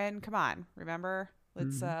 Warren, come on. Remember?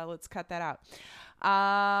 Let's cut that out.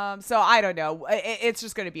 So I don't know. It's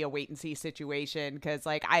just going to be a wait and see situation, because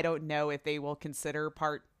like I don't know if they will consider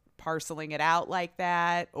parceling it out like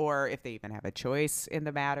that, or if they even have a choice in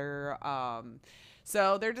the matter.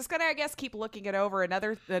 So they're just gonna, I guess, keep looking it over.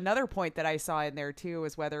 Another point that I saw in there too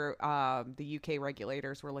is whether the UK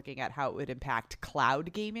regulators were looking at how it would impact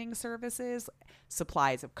cloud gaming services,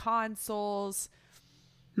 supplies of consoles,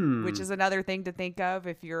 which is another thing to think of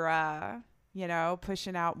if you're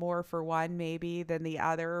pushing out more for one maybe than the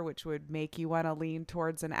other, which would make you want to lean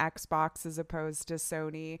towards an Xbox as opposed to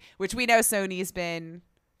Sony, which we know Sony's been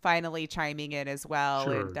finally chiming in as well.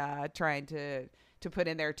 Sure. And trying to put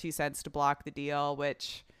in their 2 cents to block the deal,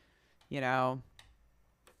 which, yeah.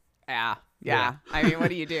 I mean, what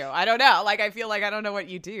do you do? I don't know. Like, I feel like I don't know what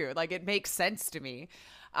you do. Like, it makes sense to me.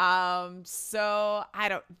 So I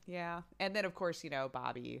don't, And then of course,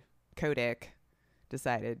 Bobby Kotick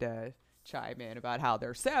decided to chime in about how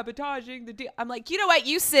they're sabotaging the deal. I'm like, you know what?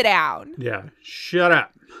 You sit down. Yeah. Shut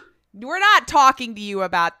up. We're not talking to you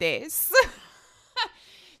about this.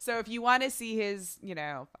 So if you want to see his,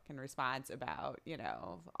 fucking response about,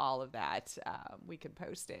 all of that, we can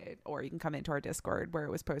post it, or you can come into our Discord where it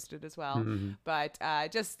was posted as well. Mm-hmm. But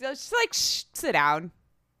just like sit down.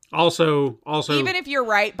 Also, even if you're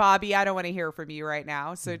right, Bobby, I don't want to hear from you right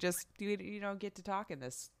now. So just get to talk in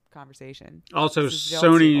this conversation. Also,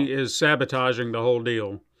 Sony is sabotaging the whole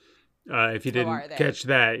deal. If you didn't catch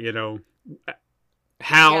that,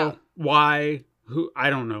 how, why, who, I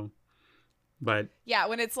don't know. But yeah,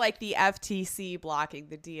 when it's like the FTC blocking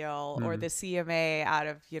the deal, or the CMA out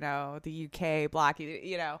of, the UK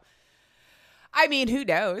blocking, I mean, who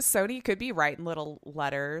knows? Sony could be writing little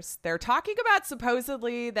letters. They're talking about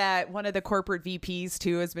supposedly that one of the corporate VPs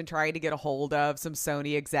too has been trying to get a hold of some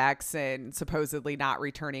Sony execs and supposedly not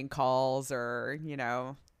returning calls, or,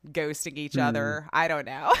 ghosting each other. I don't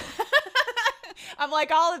know. I'm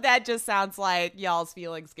like, all of that just sounds like y'all's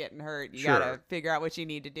feelings getting hurt. You gotta figure out what you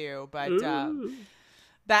need to do. But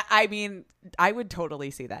I would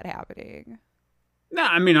totally see that happening. No,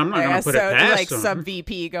 I mean, I'm not gonna put it past like them. Some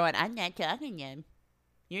VP going, I'm not talking to you.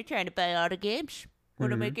 You're trying to buy all the games.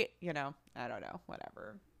 Want to make it? I don't know.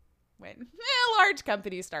 Whatever. When large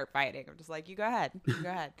companies start fighting, I'm just like, you go ahead. Go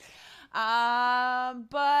ahead.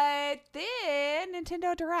 But then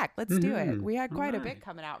Nintendo Direct, let's do it. We had quite a bit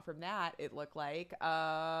coming out from that, it looked like.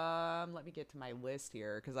 Let me get to my list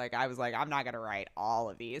here, because I was like, I'm not gonna write all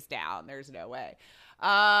of these down. There's no way.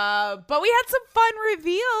 But we had some fun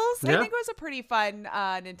reveals. I think it was a pretty fun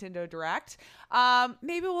Nintendo Direct.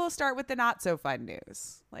 Maybe we'll start with the not so fun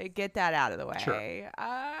news. Like, get that out of the way.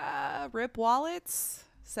 Sure. Rip wallets.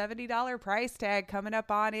 $70 price tag coming up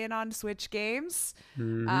on Switch games.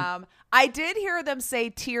 I did hear them say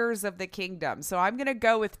Tears of the Kingdom, so I'm gonna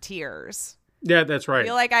go with Tears. Yeah, that's right. I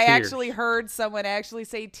feel like I actually heard someone actually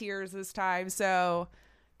say Tears this time, so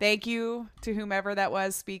Thank you to whomever that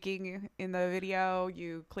was speaking in the video.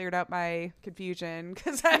 You cleared up my confusion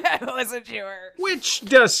because I wasn't sure. Which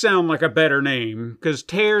does sound like a better name, because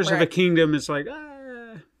Tears of a Right. Kingdom is like,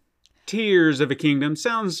 Tears of a Kingdom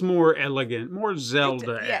sounds more elegant, more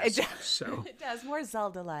Zelda-esque. Yeah, it does. So. It does, more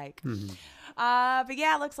Zelda-like. Mhm. But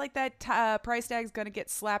yeah, it looks like that price tag is going to get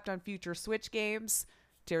slapped on future Switch games.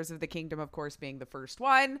 Tears of the Kingdom, of course, being the first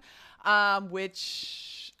one.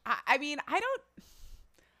 Which, I mean, I don't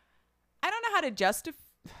know how to justify.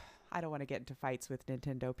 I don't want to get into fights with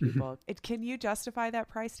Nintendo people. Can you justify that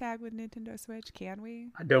price tag with Nintendo Switch? Can we?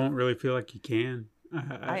 I don't really feel like you can.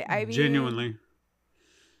 I mean- genuinely.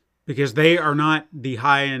 Because they are not the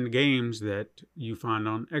high-end games that you find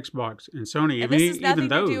on Xbox and Sony. And I mean, this has nothing even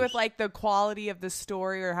those. to do with like the quality of the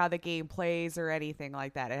story or how the game plays or anything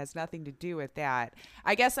like that. It has nothing to do with that.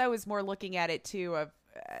 I guess I was more looking at it too of,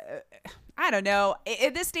 I don't know.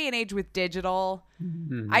 In this day and age with digital,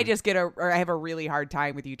 Mhm. I have a really hard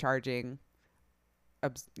time with you charging,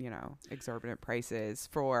 exorbitant prices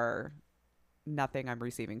for nothing I'm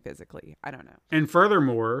receiving physically. I don't know. And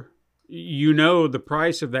furthermore, you know the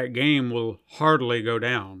price of that game will hardly go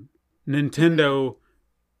down. Nintendo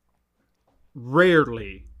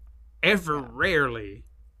rarely, rarely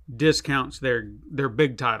discounts their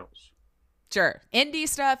big titles. Sure. Indie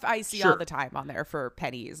stuff I see Sure. all the time on there for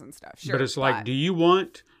pennies and stuff. Sure. But it's like, do you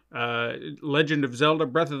want Legend of Zelda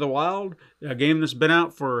Breath of the Wild, a game that's been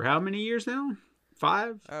out for how many years now?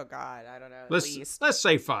 5? Oh God, I don't know. At Let's least.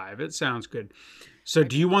 say 5. It sounds good. So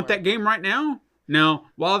do you want that game right now? Now,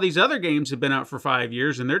 while these other games have been out for 5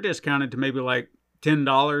 years and they're discounted to maybe like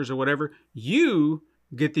 $10 or whatever, you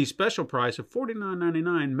get the special price of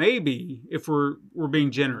 $49.99, maybe, if we're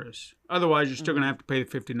being generous. Otherwise, you're still going to have to pay the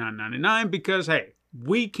 $59.99 because, hey,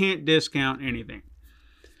 we can't discount anything.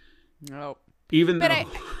 Nope. Even But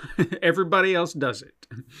though everybody else does it.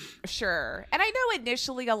 Sure. And I know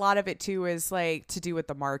initially a lot of it too is like to do with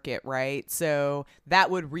the market, right? So that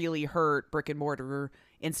would really hurt brick and mortar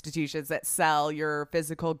institutions that sell your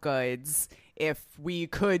physical goods if we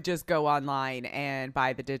could just go online and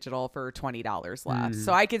buy the digital for $20 less.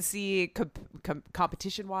 So I could see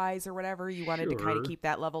competition wise or whatever you wanted to kind Sure. of keep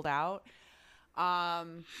that leveled out. I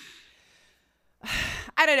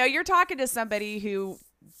don't know. You're talking to somebody who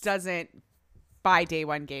doesn't buy day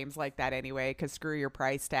one games like that anyway, because screw your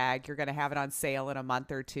price tag. You're going to have it on sale in a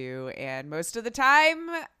month or two. And most of the time,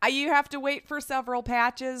 you have to wait for several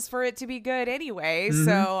patches for it to be good anyway.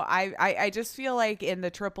 So I just feel like in the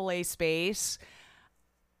AAA space,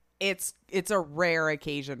 it's a rare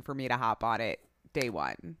occasion for me to hop on it day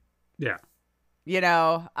one. Yeah.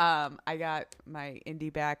 I got my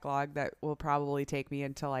indie backlog that will probably take me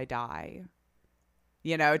until I die,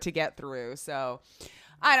 to get through. So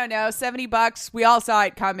I don't know, $70. We all saw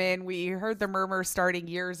it coming. We heard the murmur starting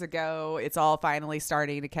years ago. It's all finally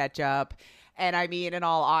starting to catch up. And I mean, in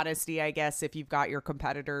all honesty, I guess if you've got your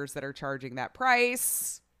competitors that are charging that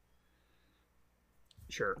price,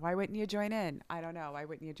 Sure. why wouldn't you join in? I don't know. Why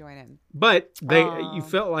wouldn't you join in? But you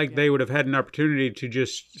felt like they would have had an opportunity to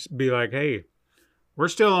just be like, hey, we're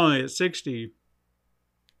still only at 60.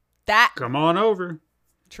 That Come on over.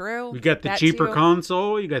 true. You got the That cheaper too.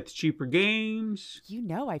 console. You got the cheaper games.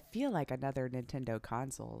 I feel like another Nintendo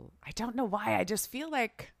console. I don't know why. I just feel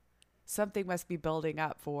like something must be building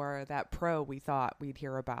up for that Pro we thought we'd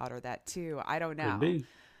hear about, or that 2. I don't know. Could be.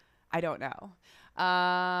 I don't know.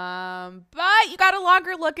 But you got a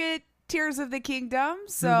longer look at Tears of the Kingdom.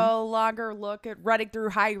 So longer look at running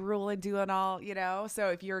through Hyrule and doing all, So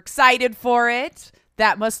if you're excited for it,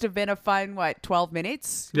 that must have been a fun, 12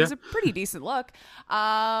 minutes? It was Yeah. a pretty decent look.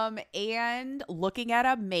 And looking at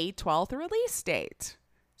a May 12th release date.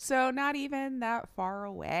 So not even that far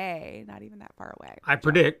away. I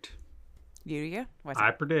predict. You? What's I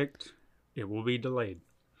that? predict it will be delayed.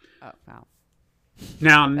 Oh, wow.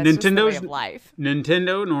 Now, That's just the way Nintendo's of life.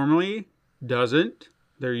 Nintendo normally doesn't.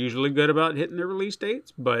 They're usually good about hitting their release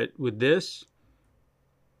dates, but with this,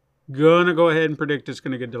 gonna go ahead and predict it's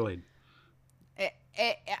gonna get delayed.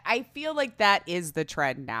 I feel like that is the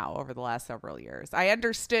trend now over the last several years. I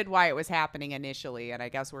understood why it was happening initially, and I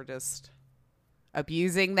guess we're just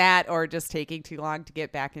abusing that or just taking too long to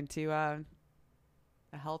get back into a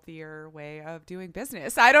healthier way of doing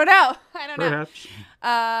business. I don't know. Perhaps.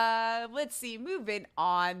 Let's see. Moving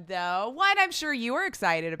on, though. One I'm sure you were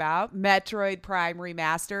excited about, Metroid Prime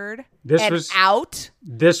Remastered. This and was- out.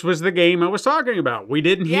 This was the game I was talking about. We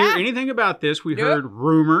didn't hear Yeah. anything about this. We Nope. heard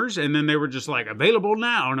rumors, and then they were just like, available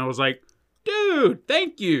now. And I was like, dude,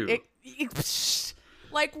 thank you.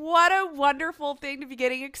 Like, what a wonderful thing to be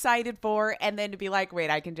getting excited for, and then to be like, wait,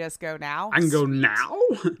 I can just go now? I can go Sweet. now?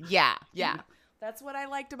 Yeah. That's what I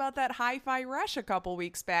liked about that Hi-Fi Rush a couple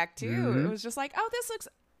weeks back, too. Mhm. It was just like, oh, this looks...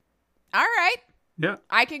 All right. Yeah.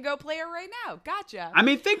 I can go play it right now. Gotcha. I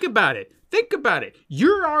mean, think about it. Think about it.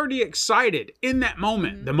 You're already excited in that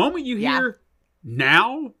moment. The moment you Yeah. hear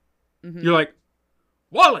now, you're like,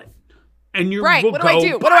 wallet. And you Right. will What go do I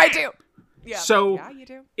do? What do I do? Yeah. So yeah, you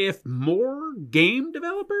do. if more game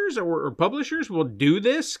developers or publishers will do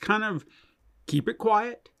this, kind of keep it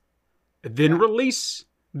quiet, then release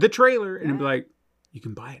the trailer and be like, you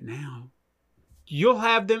can buy it now. You'll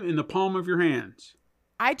have them in the palm of your hands.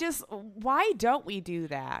 Why don't we do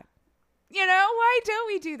that? You know, why don't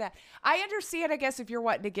we do that? I understand, I guess, if you're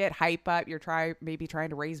wanting to get hype up, you're maybe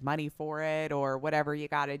trying to raise money for it or whatever you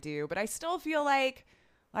got to do. But I still feel like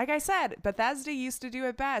I said, Bethesda used to do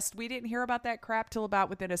it best. We didn't hear about that crap till about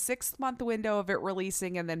within a 6-month window of it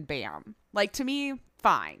releasing, and then bam. Like, to me,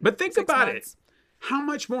 fine. But think 6 about months. it. How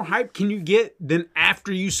much more hype can you get than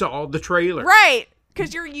after you saw the trailer? Right.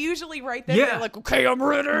 Because you're usually right there. Yeah. You're like, okay, I'm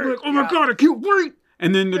ready. You're like, oh my God, I can't wait.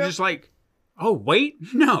 And then they're just like, oh, wait,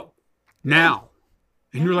 no, now.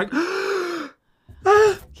 And you're like,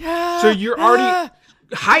 Yeah. so you're already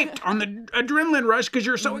hyped on the adrenaline rush because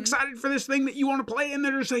you're so excited for this thing that you want to play. And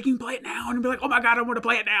they're just like, you can play it now. And you'll be like, oh my God, I want to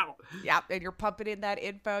play it now. Yeah, and you're pumping in that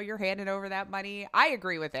info. You're handing over that money. I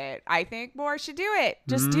agree with it. I think more should do it.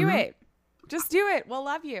 Just do it. Just do it. We'll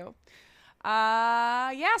love you. So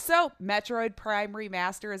Metroid Prime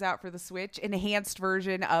Remaster is out for the Switch. Enhanced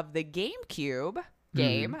version of the GameCube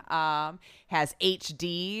game has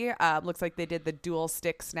HD. Looks like they did the dual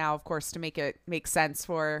sticks now, of course, to make it make sense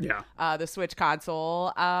for the Switch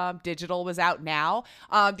console. Digital was out now.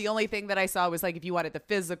 The only thing that I saw was like if you wanted the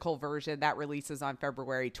physical version, that releases on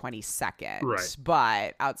February 22nd. Right.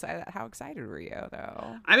 But outside of that, how excited were you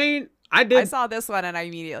though? I mean, I did. I saw this one and I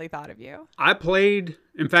immediately thought of you. I played,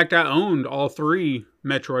 in fact, I owned all 3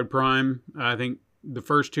 Metroid Prime. I think the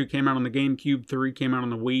first 2 came out on the GameCube, 3 came out on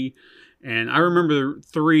the Wii. And I remember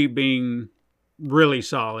 3 being really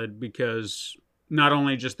solid because not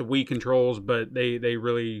only just the Wii controls, but they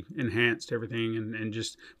really enhanced everything and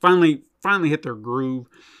just finally hit their groove.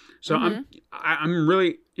 So I'm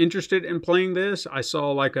really interested in playing this. I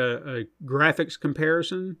saw like a graphics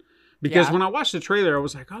comparison because when I watched the trailer, I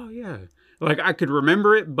was like, oh yeah, like I could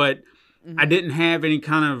remember it, but I didn't have any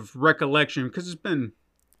kind of recollection because it's been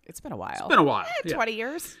a while. It's been a while. 20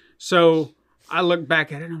 years. So I looked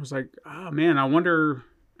back at it and I was like, oh man, I wonder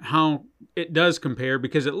how it does compare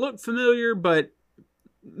because it looked familiar, but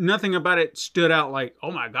nothing about it stood out like, oh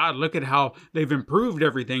my God, look at how they've improved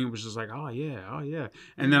everything. It was just like, oh yeah.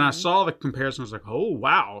 And then I saw the comparison. I was like, oh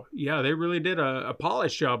wow. Yeah, they really did a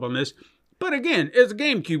polished job on this. But again, it's a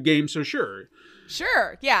GameCube game, so sure.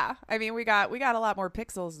 Sure, yeah. I mean, we got a lot more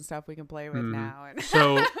pixels and stuff we can play with now, and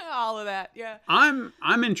So all of that. Yeah, I'm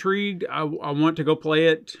intrigued. I want to go play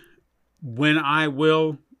it. When I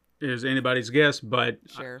will is anybody's guess, but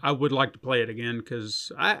Sure. I would like to play it again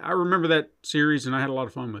because I remember that series and I had a lot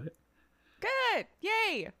of fun with it. good,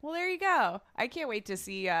 yay! Well, there you go. I can't wait to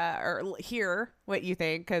see or hear what you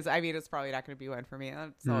think because I mean, it's probably not going to be one for me.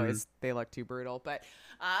 It's always they look too brutal, but.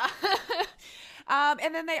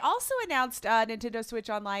 And then they also announced Nintendo Switch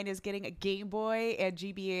Online is getting a Game Boy and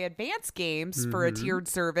GBA Advance games for a tiered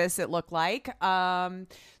service, it looked like.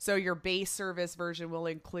 So your base service version will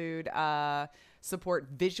include support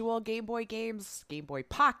visual Game Boy games, Game Boy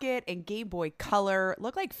Pocket, and Game Boy Color.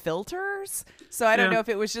 Look like filters. So I don't know if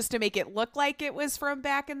it was just to make it look like it was from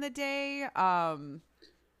back in the day.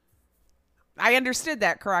 I understood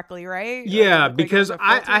that correctly, right? Yeah, Like because it was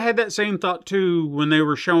a filter? I had that same thought too when they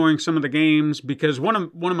were showing some of the games. Because one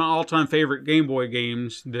of my all-time favorite Game Boy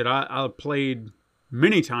games that I played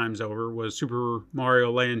many times over was Super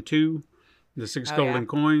Mario Land 2, the 6 golden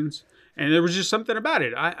coins, and there was just something about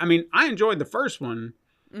it. I mean, I enjoyed the first one,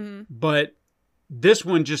 but this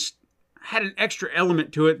one just had an extra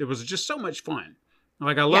element to it that was just so much fun.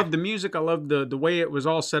 Like I loved the music, I loved the way it was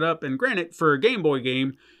all set up, and granted, for a Game Boy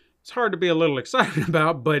game. It's hard to be a little excited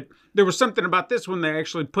about, but there was something about this one they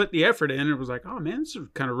actually put the effort in. It was like, oh man, this is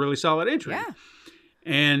kind of really solid entry. Yeah.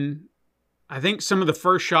 And I think some of the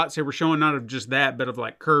first shots they were showing, not of just that, but of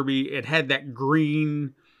like Kirby, it had that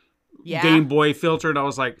green Game Boy filter. And I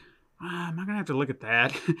was like, am I going to have to look at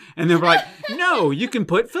that? And they were like, no, you can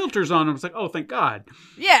put filters on. I was like, oh, thank God.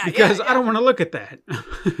 Yeah. Because I don't want to look at that.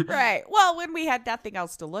 Right. Well, when we had nothing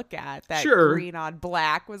else to look at, that green on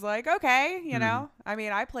black was like, okay, you know. I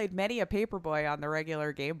mean, I played many a Paperboy on the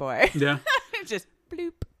regular Game Boy. Yeah. Just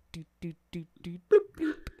bloop, doot, doot, doot, doot, bloop,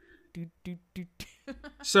 bloop, doot, doot, doot.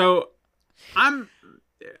 So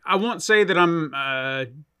I won't say that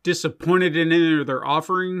I'm disappointed in any of their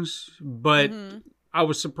offerings, but I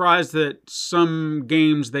was surprised that some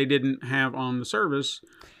games they didn't have on the service,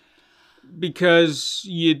 because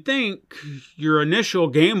you'd think your initial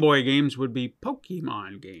Game Boy games would be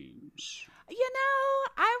Pokemon games.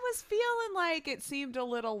 I was feeling like it seemed a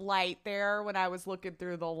little light there when I was looking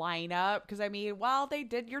through the lineup. Because, I mean, while they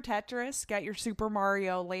did your Tetris, got your Super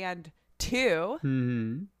Mario Land 2,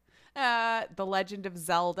 The Legend of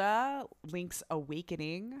Zelda, Link's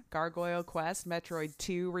Awakening, Gargoyle Quest, Metroid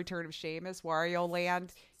 2, Return of Samus, Wario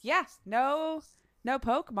Land. Yeah, no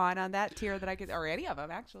Pokemon on that tier that I could, or any of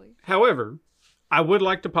them, actually. However, I would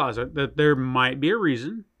like to posit that there might be a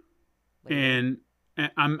reason, and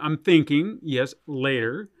I'm thinking, yes,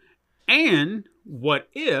 later. And what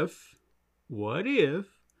if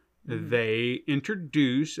they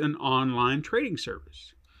introduce an online trading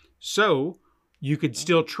service? So you could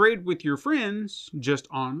still trade with your friends just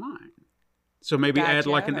online. So maybe add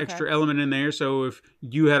like an extra element in there. So if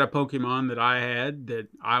you had a Pokemon that I had that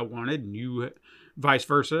I wanted, and you vice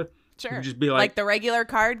versa, sure, you just be like the regular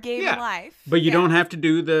card game in life. But you don't have to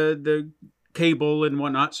do the cable and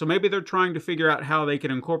whatnot. So maybe they're trying to figure out how they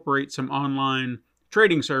can incorporate some online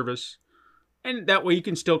trading service, and that way you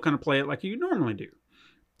can still kind of play it like you normally do.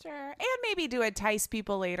 Sure. And maybe to entice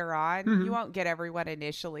people later on. Mm-hmm. You won't get everyone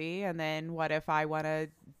initially. And then what if I want to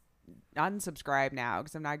unsubscribe now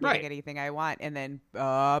because I'm not getting anything I want? And then,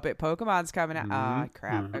 but Pokemon's coming out. Oh,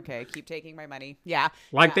 crap. Mm-hmm. Okay. Keep taking my money. Yeah.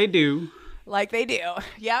 They do. Like they do.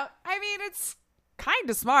 Yep. I mean, it's kind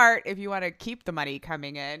of smart if you want to keep the money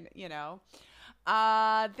coming in, you know.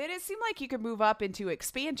 Then it seemed like you could move up into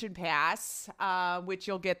Expansion Pass, which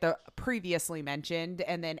you'll get the previously mentioned,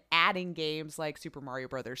 and then adding games like Super Mario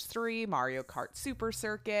Brothers 3, Mario Kart Super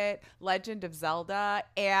Circuit, Legend of Zelda,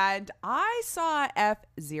 and I saw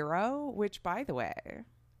F-Zero, which, by the way,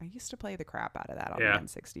 I used to play the crap out of that on the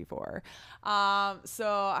N64. So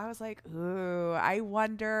I was like, ooh, I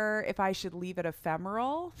wonder if I should leave it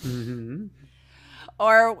ephemeral. Mm-hmm.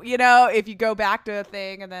 Or, you know, if you go back to a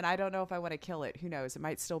thing and then I don't know if I want to kill it. Who knows? It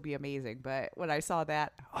might still be amazing. But when I saw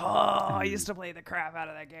that, I used to play the crap out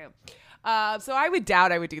of that game. So I would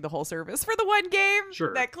doubt I would do the whole service for the one game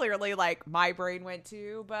that clearly, like, my brain went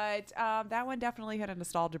to. But that one definitely had a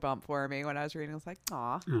nostalgia bump for me when I was reading. I was like,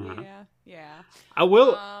 aw, yeah. I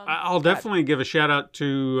will. I'll definitely give a shout out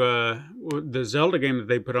to the Zelda game that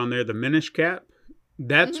they put on there, the Minish Cap.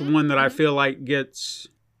 That's one that I feel like gets...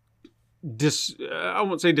 I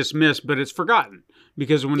won't say dismissed, but it's forgotten,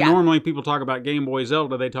 because when normally people talk about Game Boy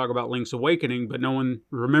Zelda, they talk about Link's Awakening, but no one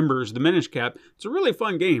remembers the Minish Cap. It's a really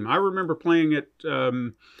fun game. I remember playing it.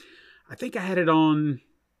 I think I had it on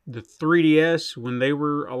the 3DS when they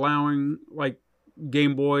were allowing like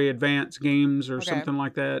Game Boy Advance games or something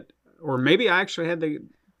like that, or maybe I actually had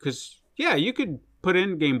because you could put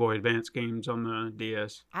in Game Boy Advance games on the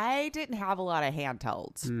DS. I didn't have a lot of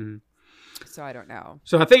handhelds. So I don't know.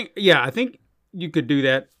 So I think you could do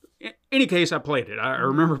that. In any case, I played it. I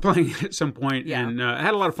remember playing it at some point and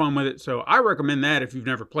had a lot of fun with it. So I recommend that if you've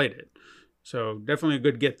never played it. So definitely a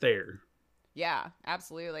good get there. Yeah,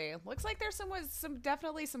 absolutely. Looks like there's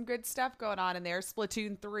definitely some good stuff going on in there.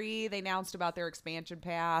 Splatoon 3, they announced about their expansion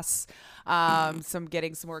pass.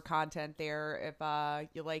 Getting some more content there if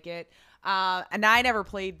you like it. And I never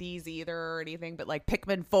played these either or anything, but like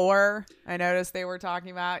Pikmin 4, I noticed they were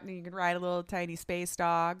talking about, and you can ride a little tiny space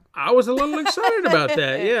dog. I was a little excited about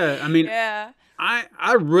that. Yeah. I mean,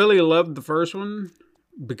 I really loved the first one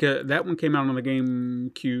because that one came out on the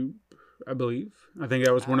GameCube, I believe. I think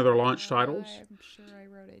that was one of their launch titles. I'm sure I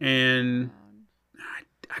wrote it and down.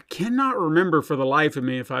 I cannot remember for the life of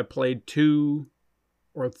me if I played 2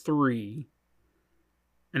 or 3.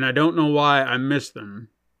 And I don't know why I missed them.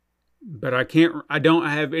 But I don't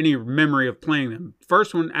have any memory of playing them.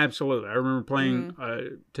 First one, absolutely. I remember playing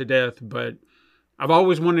to death, but I've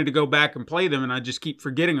always wanted to go back and play them, and I just keep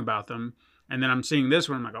forgetting about them. And then I'm seeing this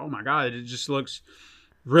one, I'm like, oh my God, it just looks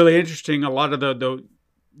really interesting. A lot of the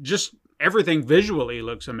just everything visually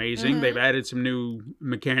looks amazing. They've added some new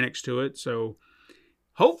mechanics to it, so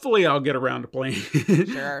hopefully I'll get around to playing it.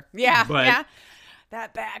 Sure. Yeah.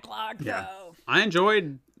 That backlog, though. I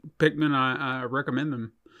enjoyed Pikmin. I recommend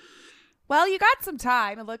them. Well, you got some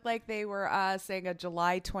time. It looked like they were saying a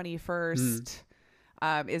July 21st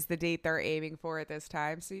is the date they're aiming for at this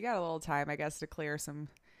time. So you got a little time, I guess, to clear some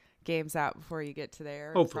games out before you get to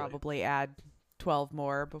there. Hopefully. Probably add 12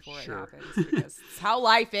 more before it happens, because it's how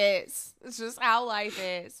life is. It's just how life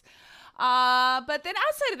is. But then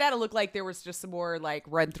outside of that, it looked like there was just some more like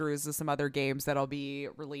run-throughs of some other games that'll be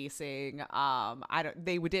releasing.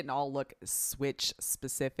 They didn't all look Switch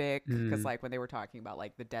specific because like when they were talking about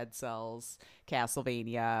like the Dead Cells,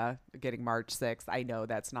 Castlevania getting March 6th, I know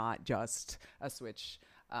that's not just a Switch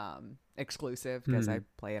exclusive because I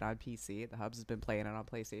play it on PC. The Hubs has been playing it on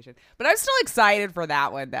PlayStation, but I'm still excited for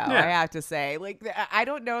that one though. Yeah. I have to say, like, I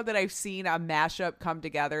don't know that I've seen a mashup come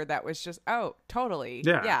together that was just totally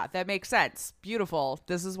that makes sense, beautiful.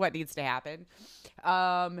 This is what needs to happen,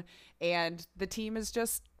 and the team is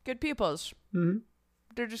just good peoples.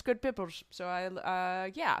 They're just good peoples. So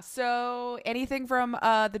So anything from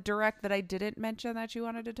the direct that I didn't mention that you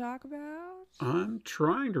wanted to talk about? I'm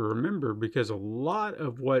trying to remember because a lot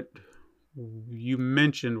of what you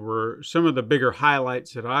mentioned were some of the bigger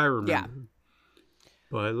highlights that I remember. Yeah.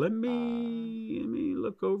 But let me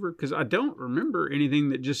look over because I don't remember anything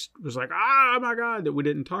that just was like, oh my God, that we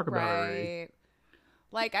didn't talk about already.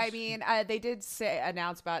 Like, I mean, they did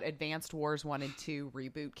announce about Advanced Wars 1 and 2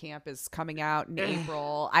 Reboot Camp is coming out in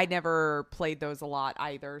April. I never played those a lot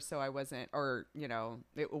either, so I wasn't, or, you know,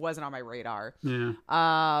 it wasn't on my radar. Yeah.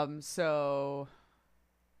 So,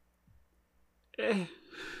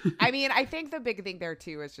 I mean, I think the big thing there,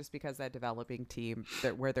 too, is just because that developing team,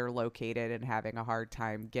 where they're located and having a hard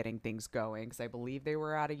time getting things going, because I believe they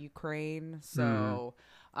were out of Ukraine. So,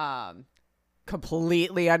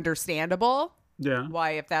 completely understandable. Yeah.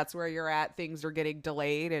 Why, if that's where you're at, things are getting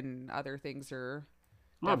delayed and other things are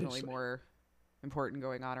definitely more important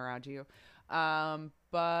going on around you.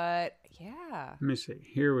 But yeah. Let me see.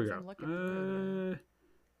 Here we I'm go. looking through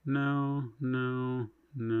No.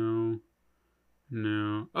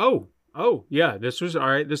 Oh, yeah. This was all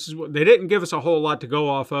right. This is what they didn't give us a whole lot to go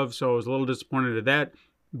off of, so I was a little disappointed at that.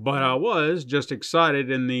 But I was just excited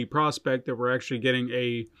in the prospect that we're actually getting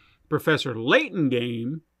a Professor Layton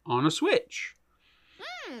game on a Switch.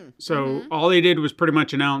 So all they did was pretty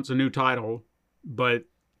much announce a new title, but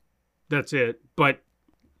that's it. But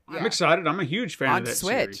I'm excited. I'm a huge fan of that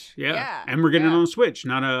Switch. series. Yeah. And we're getting it on Switch,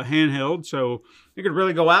 not a handheld. So you could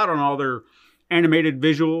really go out on all their animated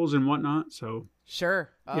visuals and whatnot. So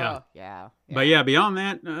sure. Yeah. Yeah. But yeah, beyond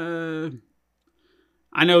that,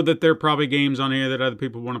 I know that there are probably games on here that other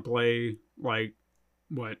people want to play, like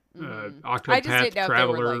Octopath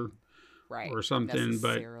Traveler. Right. Or something,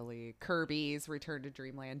 but Kirby's Return to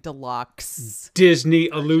Dreamland Deluxe, Disney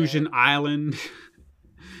Illusion Island.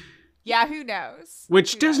 Yeah, who knows?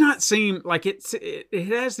 Which does not seem like it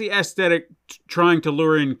has the aesthetic trying to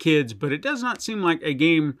lure in kids, but it does not seem like a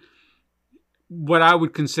game what I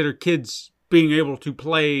would consider kids being able to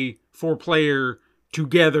play 4-player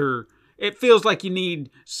together. It feels like you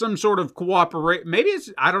need some sort of cooperation. Maybe it's,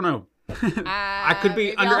 I don't know. I could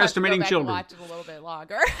be underestimating children. Watch it a little bit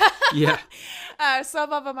longer. Yeah.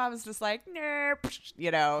 Some of them I was just like, nah,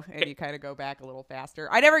 you know, and you kind of go back a little faster.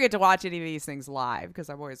 I never get to watch any of these things live because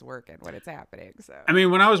I'm always working when it's happening. So I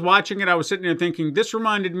mean, when I was watching it, I was sitting there thinking, this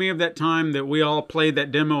reminded me of that time that we all played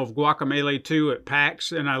that demo of Guacamelee 2 at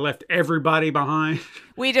PAX, and I left everybody behind.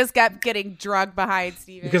 We just kept getting drugged behind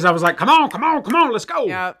Steven. Because I was like, come on, let's go.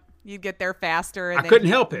 Yep. You'd get there faster, and I then couldn't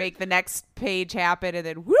help it. Make the next page happen, and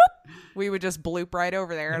then whoop, we would just bloop right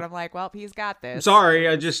over there. And I'm like, well, he's got this. I'm sorry,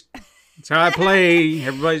 it's how I play.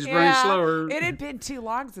 Everybody's running slower. It had been too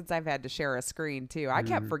long since I've had to share a screen too. I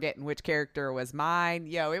kept forgetting which character was mine.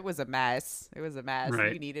 It was a mess.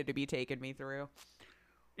 Right. You needed to be taking me through.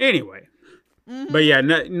 Anyway, but yeah,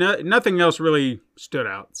 nothing else really stood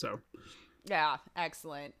out. So yeah,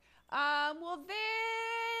 excellent. Well, then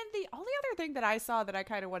the only other thing that I saw that I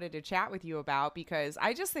kind of wanted to chat with you about, because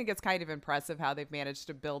I just think it's kind of impressive how they've managed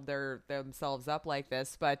to build themselves up like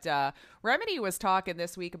this. But Remedy was talking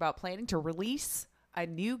this week about planning to release a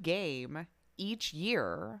new game each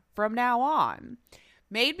year from now on.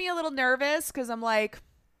 Made me a little nervous because I'm like,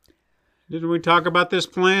 didn't we talk about this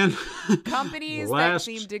plan? Companies that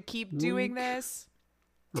seem to keep doing this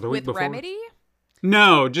with Remedy?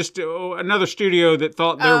 No, just another studio that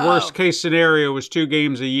thought their worst case scenario was 2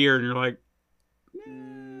 games a year, and you're like,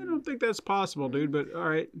 I don't think that's possible, dude, but all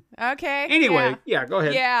right. Okay. Anyway, yeah, go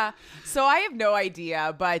ahead. Yeah. So I have no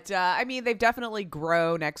idea, but I mean, they've definitely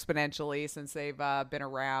grown exponentially since they've been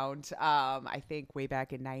around. I think way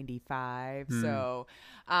back in 95. So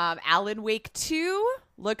Alan Wake 2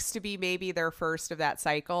 looks to be maybe their first of that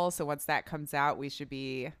cycle. So once that comes out, we should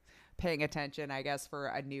be paying attention, I guess, for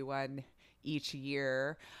a new one each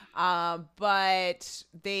year. But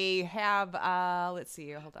they have let's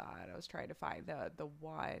see, hold on, I was trying to find the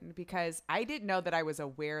one, because I didn't know that I was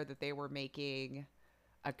aware that they were making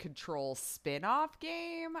a Control spin-off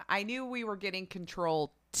game. I knew we were getting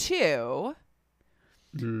Control 2,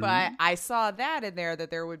 But I saw that in there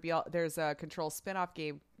that there's a Control spinoff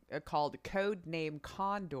game called Code Name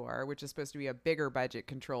Condor, which is supposed to be a bigger budget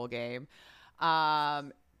Control game.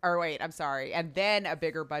 Or wait, I'm sorry. And then a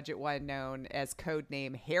bigger budget one known as Code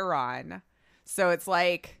Name Heron. So it's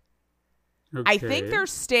like, I think they're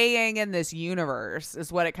staying in this universe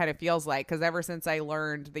is what it kind of feels like. Because ever since I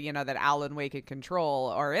learned that, that Alan Wake and Control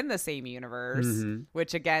are in the same universe,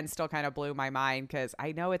 which again still kind of blew my mind because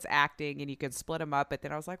I know it's acting and you can split them up. But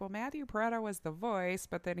then I was like, well, Matthew Peretta was the voice,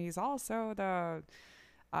 but then he's also the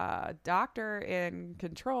doctor in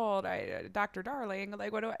Control, Dr. Darling.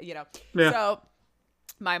 Like, what do I, Yeah. So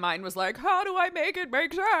my mind was like, how do I make it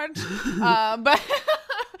make sense?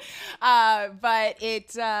 But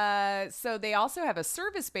it, so they also have a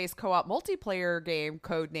service-based co-op multiplayer game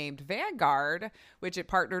codenamed Vanguard, which it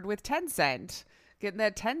partnered with Tencent, getting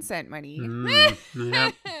that Tencent money.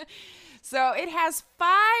 Yep. So it has 5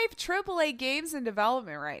 AAA games in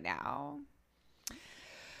development right now.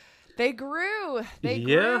 They grew.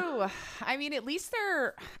 I mean, at least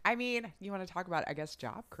you want to talk about, I guess,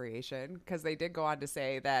 job creation, because they did go on to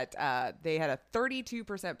say that they had a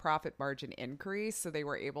 32% profit margin increase. So they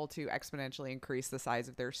were able to exponentially increase the size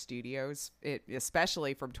of their studios,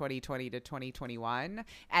 especially from 2020 to 2021,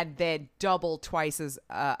 and then double twice as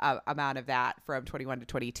amount of that from 21 to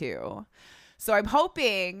 22. So I'm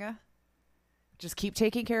hoping... Just keep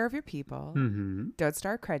taking care of your people. Don't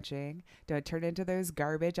start crunching. Don't turn into those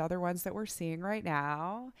garbage other ones that we're seeing right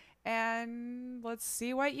now. And let's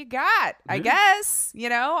see what you got. I guess,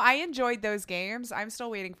 I enjoyed those games. I'm still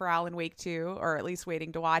waiting for Alan Wake 2, or at least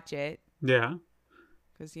waiting to watch it. Yeah.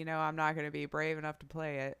 Because, I'm not going to be brave enough to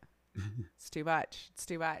play it. It's too much.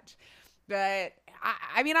 But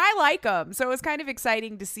I like them. So it was kind of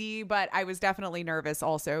exciting to see, but I was definitely nervous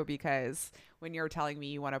also because when you're telling me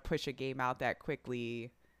you want to push a game out that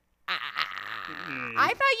quickly, I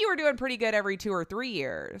thought you were doing pretty good every 2 or 3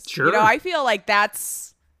 years. Sure. I feel like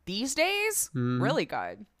that's these days really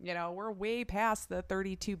good. We're way past the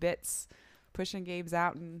 32 bits pushing games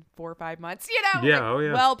out in 4 or 5 months,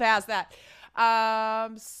 well past that.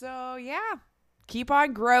 So yeah, keep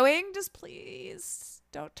on growing. Just please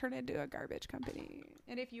don't turn into a garbage company.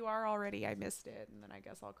 And if you are already, I missed it. And then I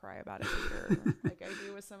guess I'll cry about it later, like I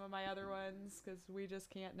do with some of my other ones, because we just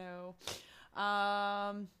can't know.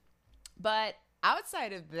 But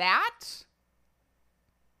outside of that,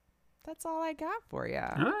 that's all I got for you.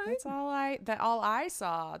 All right. That's all I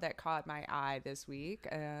saw that caught my eye this week.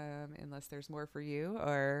 Unless there's more for you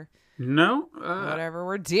or No. whatever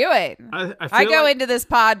we're doing. I go into this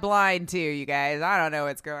pod blind too, you guys. I don't know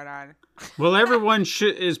what's going on. Well, everyone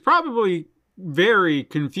is probably very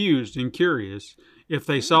confused and curious if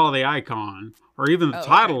they saw the icon or even the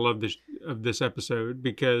title of this episode,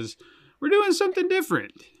 because we're doing something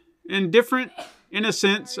different, and different in a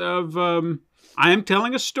sense of I am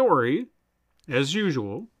telling a story as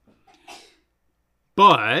usual,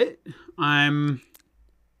 but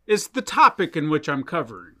it's the topic in which I'm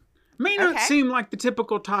covering. May not seem like the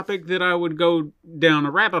typical topic that I would go down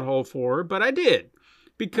a rabbit hole for, but I did.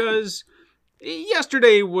 Because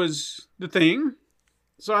yesterday was the thing.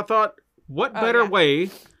 So I thought, what better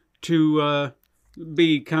way to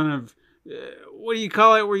be kind of, what do you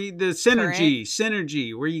call it? Where the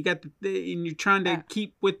synergy, where you got and you're trying to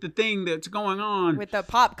keep with the thing that's going on. With the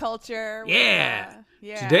pop culture. Yeah.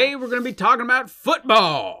 Today we're going to be talking about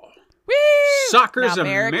football. Woo! Soccer's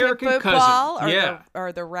American football, cousin.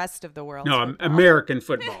 Or the rest of the world. No, American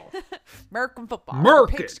football. American football.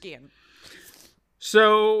 American. Pigskin.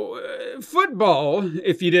 So, football,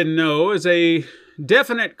 if you didn't know, is a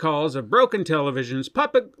definite cause of broken televisions,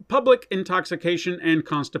 public intoxication, and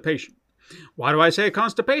constipation. Why do I say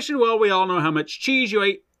constipation? Well, we all know how much cheese you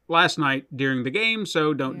ate last night during the game,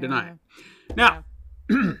 so don't deny it. Now,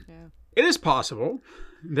 it is possible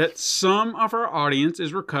that some of our audience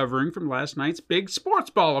is recovering from last night's big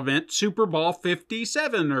sports ball event, Super Bowl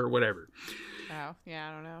 57 or whatever. Oh, yeah,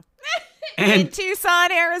 I don't know. And in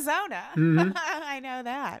Tucson, Arizona. Mm-hmm. I know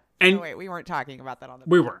that. And wait, we weren't talking about that on the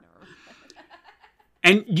We weren't.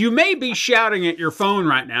 And you may be shouting at your phone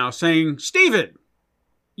right now saying, Steven,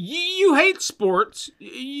 you hate sports.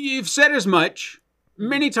 You've said as much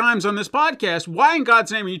many times on this podcast. Why in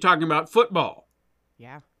God's name are you talking about football?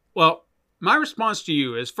 Yeah. Well, my response to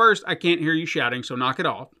you is, first, I can't hear you shouting, so knock it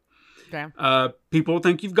off. Okay. People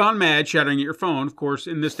think you've gone mad shouting at your phone. Of course,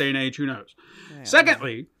 in this day and age, who knows? Yeah.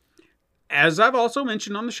 Secondly, as I've also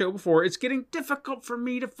mentioned on the show before, it's getting difficult for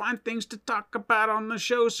me to find things to talk about on the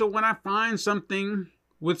show. So when I find something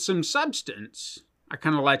with some substance, I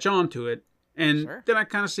kind of latch on to it. And then I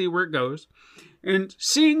kind of see where it goes. And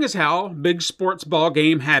seeing as how big sports ball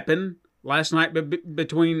game happened last night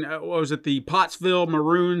between, what was it, the Pottsville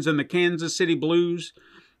Maroons and the Kansas City Blues.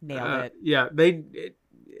 Nailed it. Yeah,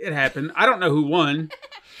 it happened. I don't know who won.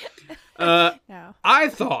 No. I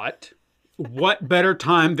thought, what better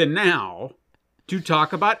time than now to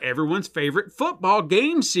talk about everyone's favorite football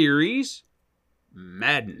game series,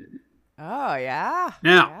 Madden. Oh, yeah.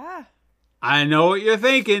 Now, Yeah. I know what you're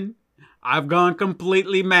thinking. I've gone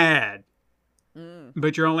completely mad.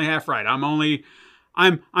 But you're only half right.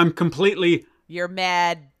 I'm completely... You're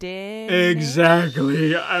mad, Din.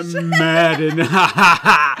 Exactly. I'm mad.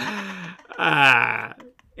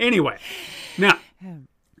 Anyway, now,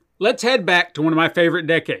 let's head back to one of my favorite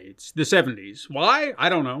decades, the 70s. Why? I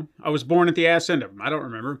don't know. I was born at the ass end of them. I don't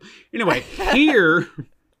remember. Anyway, here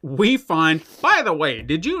we find... By the way,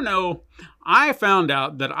 did you know I found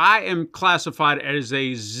out that I am classified as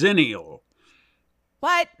a Zennial?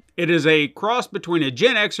 What? It is a cross between a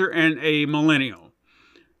Gen Xer and a millennial.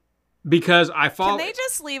 Because I follow... Can they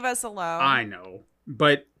just leave us alone? I know.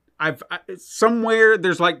 But somewhere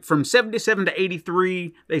there's like from 77 to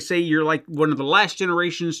 83, they say you're like one of the last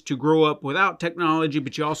generations to grow up without technology,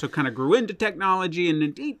 but you also kind of grew into technology. And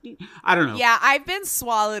then, I don't know. Yeah, I've been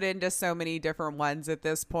swallowed into so many different ones at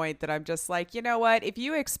this point that I'm just like, you know what? If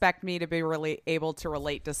you expect me to be really able to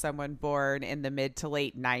relate to someone born in the mid to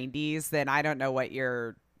late 90s, then I don't know what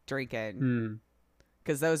you're drinking.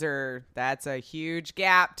 Because that's a huge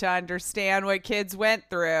gap to understand what kids went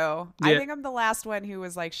through. Yeah. I think I'm the last one who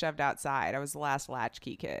was like shoved outside. I was the last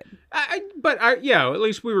latchkey kid. Yeah, at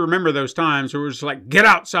least we remember those times where it was like, get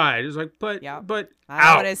outside. It was like, but I out.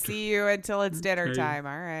 don't want to see you until it's dinner time.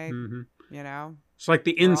 All right. Mm-hmm. You know? It's like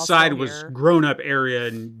the inside was grown-up area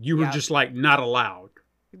and you were just like not allowed.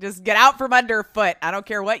 Just get out from underfoot. I don't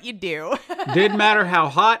care what you do. Didn't matter how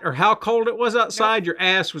hot or how cold it was outside, your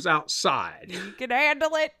ass was outside. You can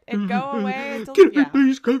handle it and go away until Can we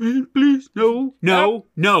please come in, please? No.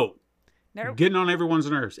 Nope. Getting on everyone's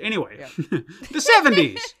nerves. Anyway, the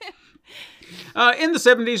 70s. In the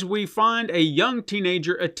 70s, we find a young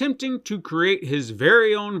teenager attempting to create his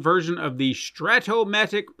very own version of the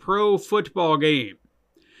Stratomatic Pro football game.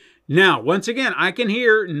 Now, once again, I can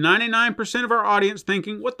hear 99% of our audience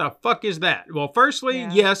thinking, what the fuck is that? Well, firstly,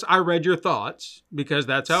 yes, I read your thoughts because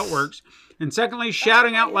that's how it works. And secondly,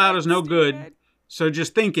 shouting out loud is no good. So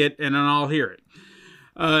just think it and then I'll hear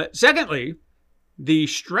it. Secondly, the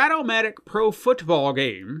Stratomatic Pro football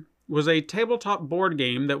game was a tabletop board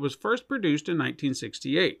game that was first produced in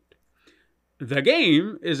 1968. The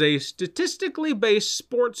game is a statistically based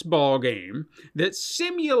sports ball game that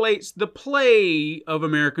simulates the play of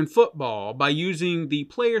American football by using the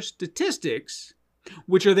player's statistics,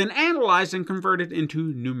 which are then analyzed and converted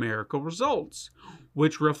into numerical results,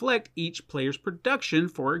 which reflect each player's production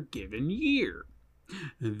for a given year.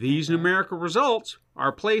 These numerical results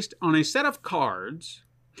are placed on a set of cards,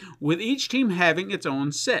 with each team having its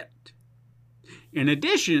own set. In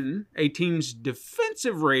addition, a team's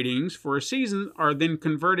defensive ratings for a season are then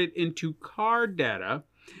converted into card data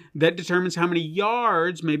that determines how many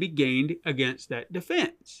yards may be gained against that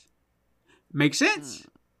defense. Make sense?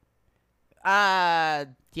 Yeah.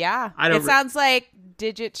 It sounds like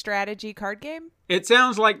digit strategy card game. It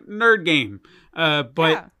sounds like nerd game, but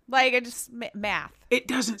yeah, like it just math. It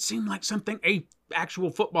doesn't seem like something a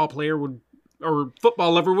actual football player would or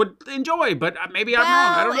football lover would enjoy, but maybe I'm wrong.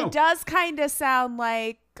 I don't know. It does kind of sound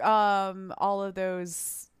like all of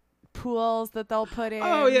those pools that they'll put in.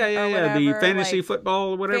 Oh, yeah. The fantasy like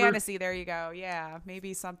football, whatever. Fantasy, there you go. Yeah,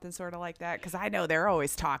 maybe something sort of like that. Because I know they're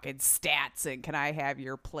always talking stats and can I have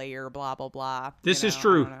your player, blah, blah, blah. This is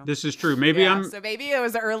true. This is true. Maybe So maybe it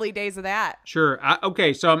was the early days of that. Sure.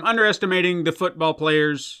 Okay, so I'm underestimating the football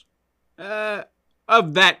players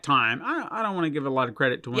of that time. I don't want to give a lot of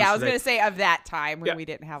credit to ones I was going to say of that time when we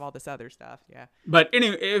didn't have all this other stuff. Yeah. But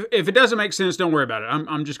anyway, if it doesn't make sense, don't worry about it.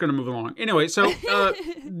 I'm just going to move along. Anyway, so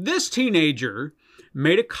this teenager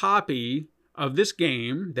made a copy of this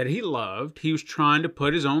game that he loved. He was trying to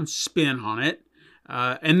put his own spin on it.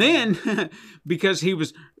 And then, because he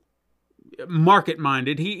was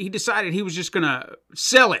market-minded, he decided he was just going to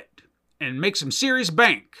sell it and make some serious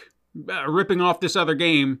bank, ripping off this other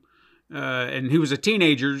game. And he was a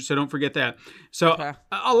teenager, so don't forget that. So,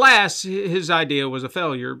 alas, his idea was a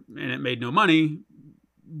failure, and it made no money,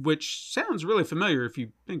 which sounds really familiar if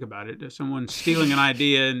you think about it. Someone stealing an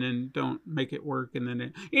idea and then don't make it work, and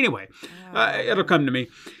then... Anyway, it'll come to me.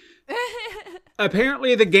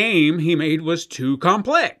 Apparently, the game he made was too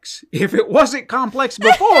complex. If it wasn't complex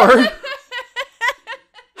before,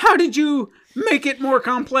 how did you make it more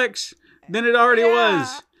complex than it already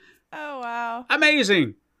was? Oh, wow.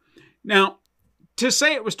 Amazing. Now, to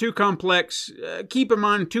say it was too complex, keep in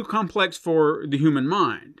mind, too complex for the human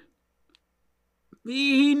mind.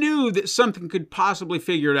 He knew that something could possibly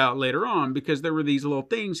figure it out later on because there were these little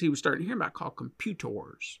things he was starting to hear about called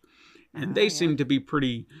computers. And they seem to be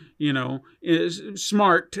pretty,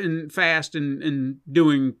 smart and fast and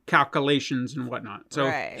doing calculations and whatnot.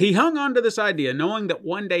 So he hung on to this idea, knowing that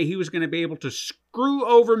one day he was going to be able to screw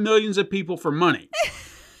over millions of people for money.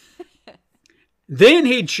 Then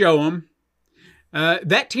he'd show them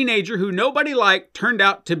that teenager who nobody liked turned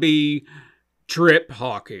out to be Trip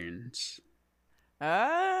Hawkins.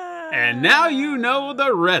 And now you know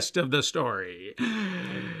the rest of the story.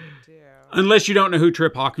 Unless you don't know who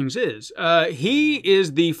Trip Hawkins is. He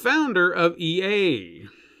is the founder of EA.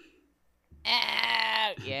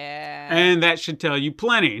 Yeah. And that should tell you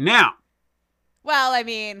plenty. Now. Well, I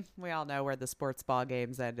mean, we all know where the sports ball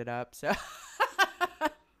games ended up, so.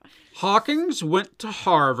 Hawkins went to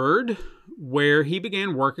Harvard, where he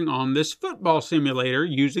began working on this football simulator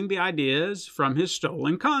using the ideas from his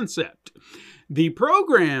stolen concept. The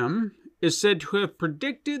program is said to have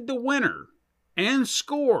predicted the winner and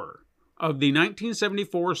score of the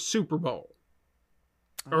 1974 Super Bowl.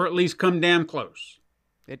 Or at least come damn close.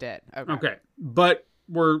 It did. Okay. But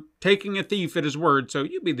we're taking a thief at his word, so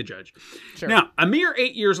you be the judge. Sure. Now, a mere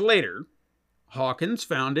 8 years later, Hawkins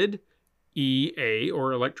founded EA,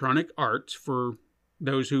 or Electronic Arts, for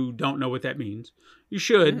those who don't know what that means. You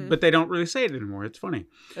should, but they don't really say it anymore. It's funny.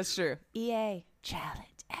 That's true. EA, challenge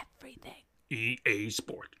everything. EA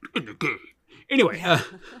Sport. Anyway,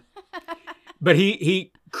 but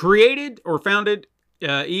he created or founded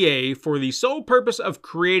EA for the sole purpose of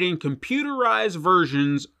creating computerized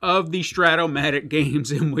versions of the Stratomatic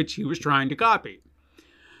games in which he was trying to copy.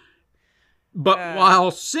 But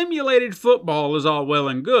while simulated football is all well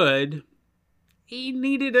and good, he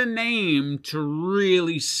needed a name to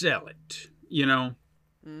really sell it,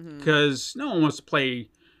 because no one wants to play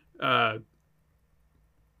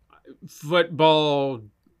football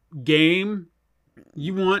game.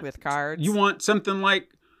 You want with cards. You want something like,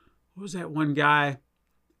 what was that one guy?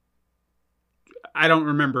 I don't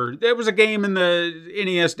remember. There was a game in the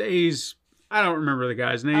NES days. I don't remember the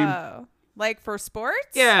guy's name. Oh, like for sports?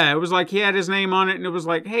 Yeah, it was like he had his name on it, and it was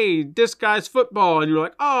like, hey, this guy's football. And you're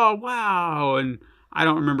like, oh, wow. And I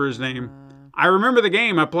don't remember his name. I remember the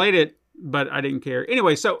game. I played it, but I didn't care.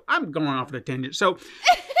 Anyway, so I'm going off on a tangent. So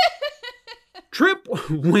Trip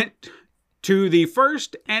went to the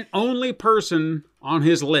first and only person on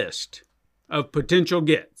his list of potential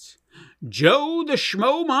gets, Joe the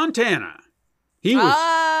Schmo Montana. He was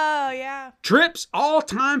Trip's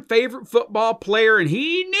all-time favorite football player, and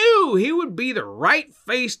he knew he would be the right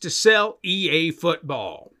face to sell EA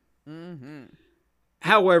football.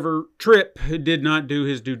 However, Trip did not do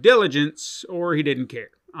his due diligence, or he didn't care.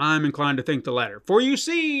 I'm inclined to think the latter. For you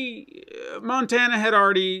see, Montana had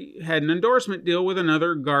already had an endorsement deal with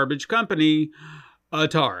another garbage company,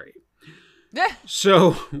 Atari.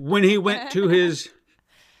 So when he went to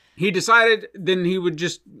he decided then he would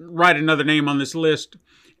just write another name on this list,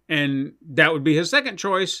 and that would be his second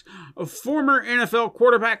choice, former NFL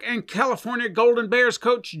quarterback and California Golden Bears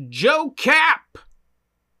coach Joe Kapp.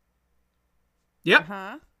 Yep.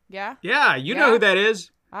 Yeah. Yeah, you know who that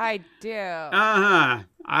is. I do.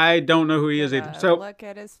 I don't know who he is either. So look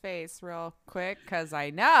at his face real quick, because I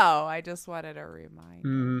know. I just wanted a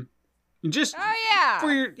reminder. Just for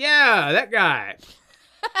that guy.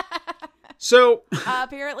 So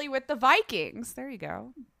apparently with the Vikings. There you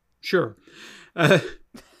go. Sure.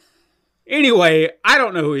 Anyway, I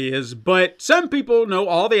don't know who he is, but some people know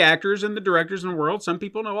all the actors and the directors in the world. Some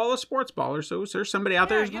people know all the sports ballers. So there's somebody out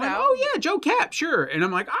there who's like, oh yeah, Joe Kapp, sure. And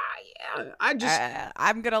I'm like,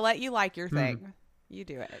 I'm gonna let you like your thing. You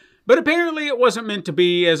do it. But apparently it wasn't meant to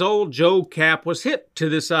be, as old Joe Kapp was hip to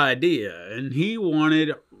this idea, and he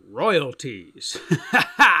wanted royalties.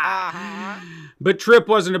 But Trip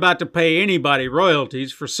wasn't about to pay anybody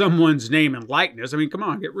royalties for someone's name and likeness. I mean, come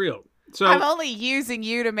on, get real. So I'm only using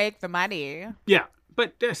you to make the money. Yeah,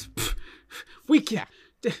 but we can't.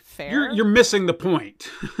 Fair. You're missing the point.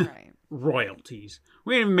 Right. Royalties.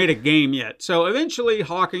 We haven't even made a game yet. So eventually,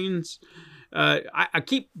 Hawkins. I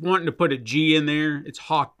keep wanting to put a G in there. It's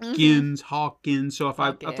Hawkins. So if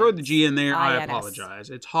I throw the G in there, I apologize.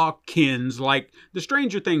 It's Hawkins, like the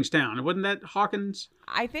Stranger Things town. Wasn't that Hawkins?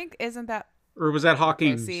 I think, isn't that? Or was that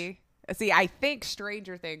Hawkins? See, I think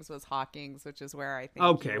Stranger Things was Hawkins, which is where I think.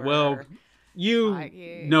 Okay, well,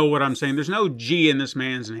 you know what I'm saying. There's no G in this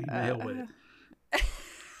man's name. The hell with it.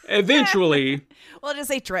 Eventually. Well, just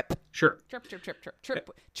say Trip. Sure.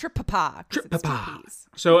 Trip Papa.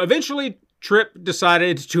 So eventually, Trip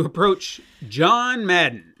decided to approach John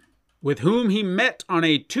Madden. with whom he met on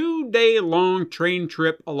a 2-day-long train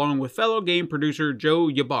trip along with fellow game producer Joe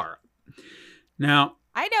Ybarra. Now,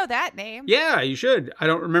 I know that name. yeah, you should. I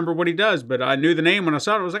don't remember what he does, but I knew the name when I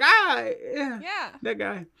saw it. I was like, yeah, that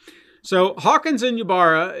guy. So Hawkins and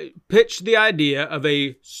Ybarra pitched the idea of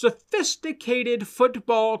a sophisticated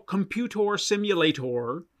football computer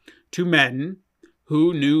simulator to Madden,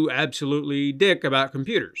 who knew absolutely dick about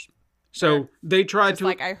computers. So they tried to...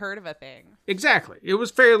 like, I heard of a thing. Exactly. It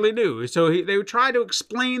was fairly new. So they would try to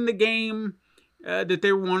explain the game that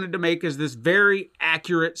they wanted to make as this very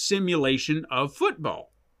accurate simulation of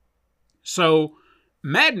football. So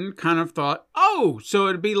Madden kind of thought, so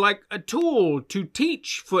it'd be like a tool to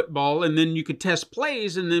teach football, and then you could test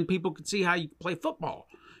plays, and then people could see how you play football.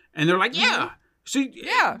 And they're like, yeah. So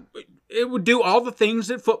Yeah. it would do all the things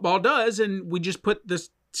that football does, and we just put the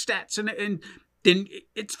stats in it, and then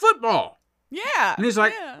it's football. Yeah. And he's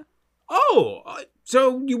like, yeah.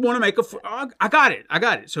 So you want to make I got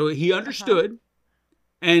it. So he understood,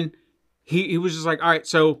 and he was just like, all right,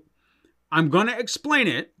 so I'm going to explain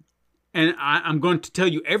it, and I'm going to tell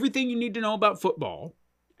you everything you need to know about football,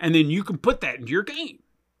 and then you can put that into your game.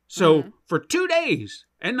 So for 2 days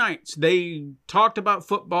and nights, they talked about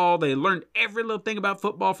football. They learned every little thing about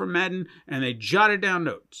football from Madden, and they jotted down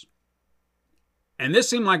notes. And this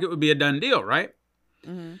seemed like it would be a done deal, right?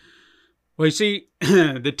 Mm-hmm. Well, you see,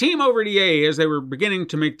 the team over at EA, as they were beginning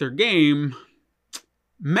to make their game,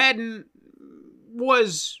 Madden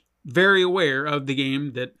was very aware of the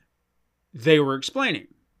game that they were explaining.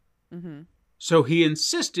 Mm-hmm. So he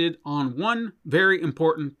insisted on one very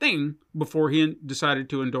important thing before he decided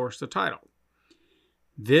to endorse the title.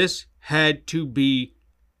 This had to be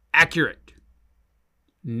accurate.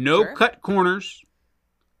 No cut corners.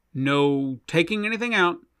 No taking anything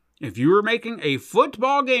out. If you were making a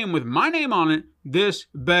football game with my name on it, this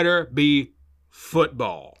better be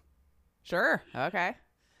football. Sure. Okay.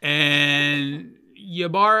 And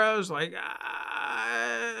Ybarra was like,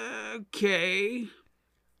 okay.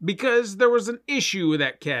 Because there was an issue with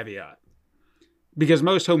that caveat. Because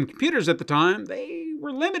most home computers at the time, they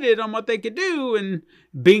were limited on what they could do, and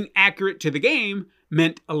being accurate to the game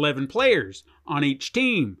meant 11 players on each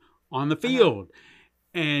team on the field.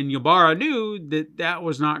 And Ybarra knew that that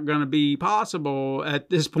was not going to be possible at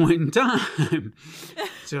this point in time.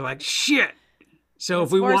 So like, shit. So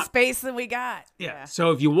if we more want space than we got. Yeah.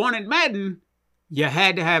 So if you wanted Madden, you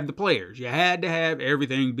had to have the players. You had to have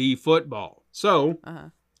everything be football. So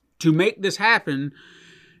to make this happen,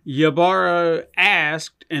 Ybarra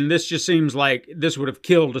asked, and this just seems like this would have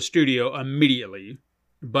killed a studio immediately,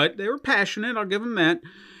 but they were passionate, I'll give them that.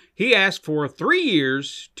 He asked for 3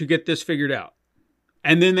 years to get this figured out.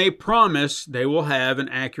 And then they promise they will have an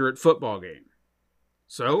accurate football game.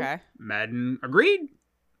 So Madden agreed.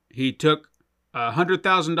 He took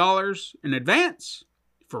 $100,000 in advance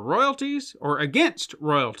for royalties, or against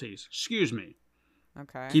royalties, excuse me.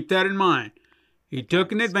 Okay. Keep that in mind. He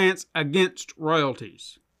took an advance against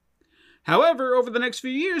royalties. However, over the next few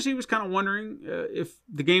years, he was kind of wondering if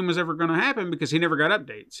the game was ever going to happen, because he never got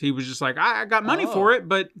updates. He was just like, I got money for it,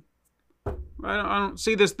 but I don't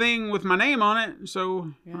see this thing with my name on it,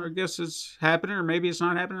 so I guess it's happening, or maybe it's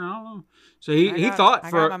not happening. I don't know. So he thought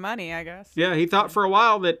I got my money, I guess. Yeah, he thought for a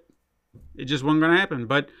while that it just wasn't going to happen,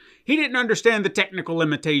 but he didn't understand the technical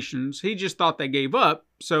limitations. He just thought they gave up,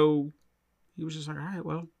 so he was just like, all right,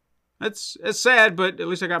 well, it's sad, but at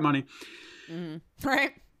least I got money. Mm-hmm.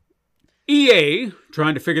 Right. EA,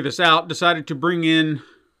 trying to figure this out, decided to bring in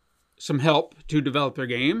some help to develop their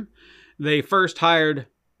game. They first hired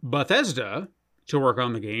Bethesda to work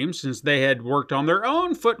on the game, since they had worked on their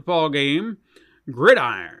own football game,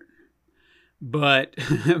 Gridiron. But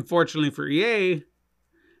unfortunately for EA,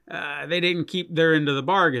 they didn't keep their end of the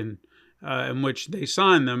bargain in which they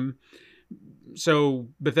signed them. So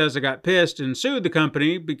Bethesda got pissed and sued the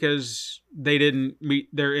company because they didn't meet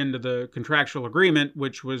their end of the contractual agreement,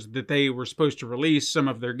 which was that they were supposed to release some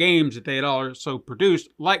of their games that they had also produced,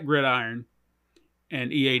 like Gridiron,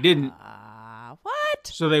 and EA didn't. What?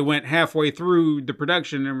 So they went halfway through the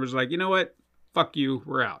production and was like, you know what? Fuck you,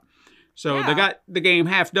 we're out. So they got the game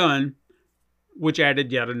half done, which added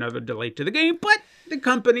yet another delay to the game, but the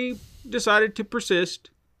company decided to persist.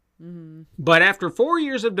 Mm-hmm. But after 4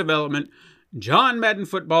 years of development, John Madden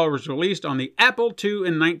Football was released on the Apple II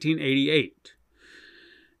in 1988.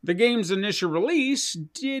 The game's initial release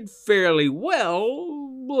did fairly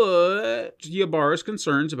well, but Ybarra's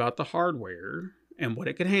concerns about the hardware and what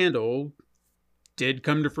it could handle did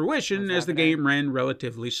come to fruition as the game ran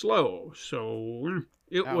relatively slow. So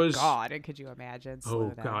it was... Oh, God. And could you imagine? Oh,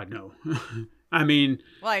 God, no. I mean,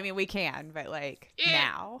 Well, I mean, we can, but like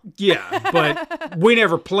now. yeah, but we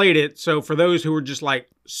never played it. So for those who were just like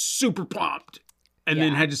super pumped and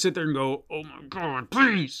then Yeah. had to sit there and go, oh my God,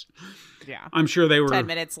 please. Yeah. I'm sure they were 10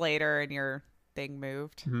 minutes later and your thing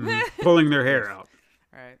moved. pulling their hair out.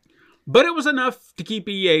 Right. But it was enough to keep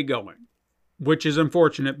EA going, which is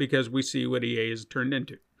unfortunate because we see what EA has turned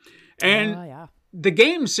into. And Oh, yeah. the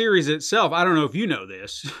game series itself, I don't know if you know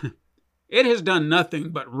this, it has done nothing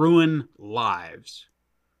but ruin lives.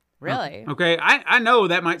 Really? Okay, I know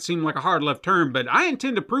that might seem like a hard left turn, but I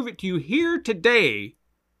intend to prove it to you here today.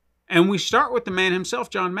 And we start with the man himself,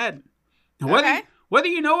 John Madden. Now, whether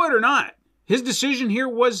you know it or not, his decision here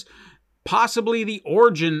was possibly the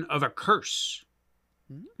origin of a curse.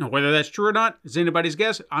 Now, whether that's true or not is anybody's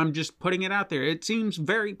guess. I'm just putting it out there. It seems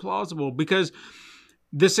very plausible because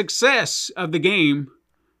the success of the game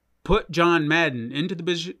put John Madden into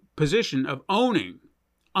the position of owning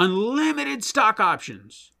unlimited stock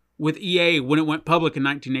options with EA when it went public in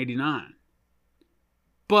 1989.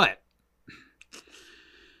 But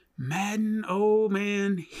Madden, oh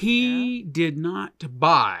man, he did not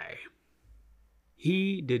buy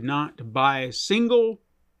a single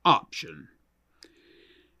option.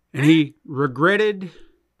 And he regretted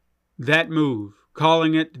that move,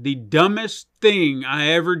 calling it the dumbest thing I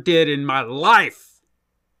ever did in my life.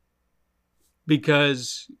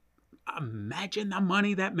 Because imagine the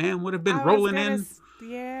money that man would have been rolling in.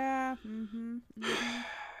 Yeah. Mm-hmm.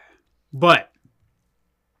 But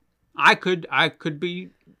I could be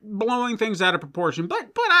blowing things out of proportion.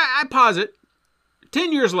 But I posit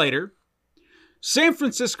 10 years later, San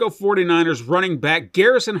Francisco 49ers running back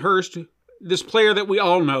Garrison Hurst, this player that we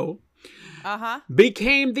all know,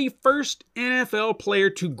 became the first NFL player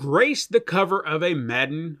to grace the cover of a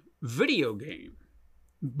Madden video game.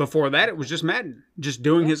 Before that, it was just Madden, just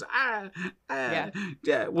doing his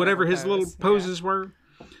whatever his little poses were.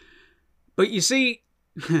 But you see,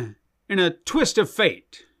 in a twist of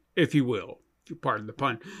fate, if you will, if you pardon the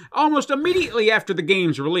pun, almost immediately after the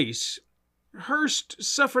game's release, Hurst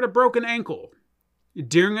suffered a broken ankle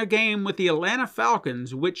during a game with the Atlanta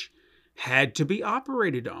Falcons, which had to be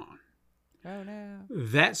operated on. Oh, no.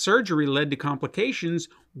 That surgery led to complications,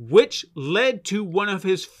 which led to one of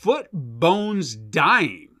his foot bones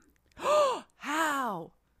dying.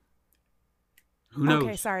 How? Who knows?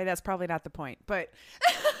 Okay, sorry, that's probably not the point, but...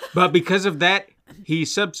 But because of that, he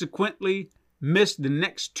subsequently missed the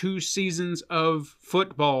next 2 seasons of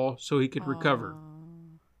football so he could recover.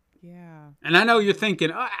 Yeah. And I know you're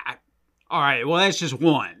thinking, all right, well, that's just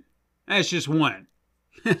one. That's just one.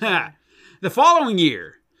 The following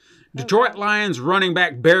year, Detroit Lions running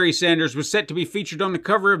back Barry Sanders was set to be featured on the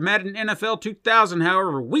cover of Madden NFL 2000.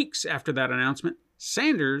 However, weeks after that announcement,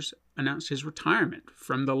 Sanders announced his retirement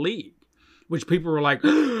from the league, which people were like,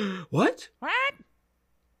 what? What?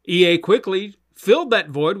 EA quickly filled that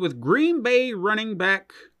void with Green Bay running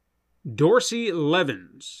back Dorsey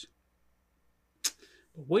Levens.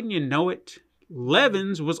 But wouldn't you know it,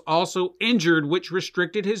 Levens was also injured, which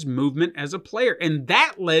restricted his movement as a player. And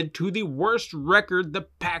that led to the worst record the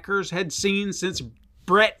Packers had seen since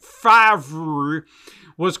Brett Favre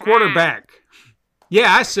was quarterback.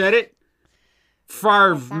 Yeah, I said it.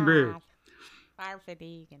 Favre.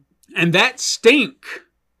 And that stink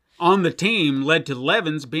on the team led to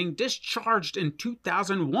Levens being discharged in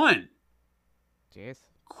 2001. Jeez.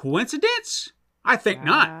 Coincidence? I think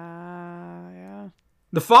not. Yeah.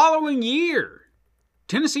 The following year,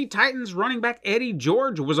 Tennessee Titans running back Eddie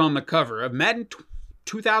George was on the cover of Madden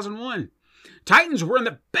 2001. Titans were in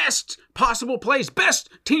the best possible place, best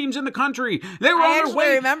teams in the country. They were on their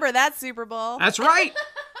way. I remember that Super Bowl. That's right.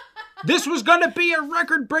 This was going to be a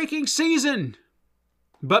record-breaking season.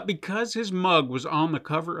 But because his mug was on the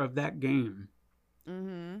cover of that game,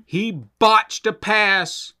 he botched a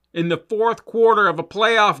pass in the fourth quarter of a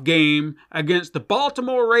playoff game against the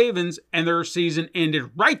Baltimore Ravens, and their season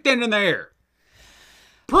ended right then and there.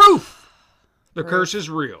 Proof the curse is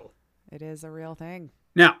real. It is a real thing.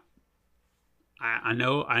 Now, I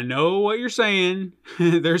know what you're saying.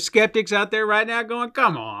 There's skeptics out there right now going,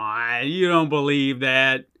 come on, you don't believe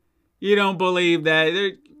that. You don't believe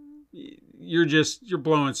that. You're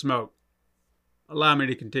blowing smoke. Allow me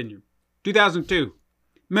to continue. 2002,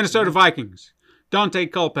 Minnesota Vikings. Dante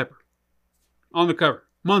Culpepper on the cover.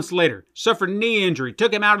 Months later, suffered a knee injury,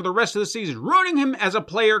 took him out of the rest of the season, ruining him as a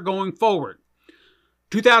player going forward.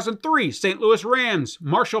 2003, St. Louis Rams.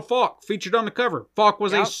 Marshall Faulk featured on the cover. Faulk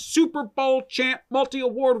was a Super Bowl champ,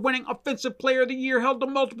 multi-award winning offensive player of the year, held to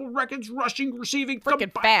multiple records, rushing, receiving.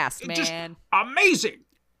 Freaking fast, Just man. amazing.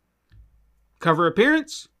 Cover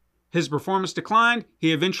appearance, his performance declined.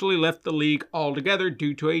 He eventually left the league altogether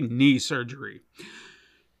due to a knee surgery.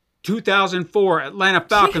 2004 Atlanta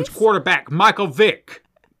Falcons quarterback Michael Vick.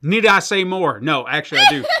 Need I say more? No, actually I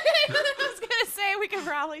do. I was going to say we could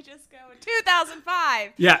probably just go in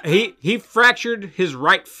 2005. Yeah, he fractured his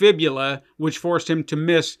right fibula, which forced him to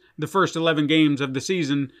miss the first 11 games of the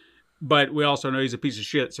season. But we also know he's a piece of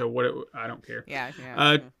shit, so I don't care. Yeah.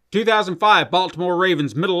 2005, Baltimore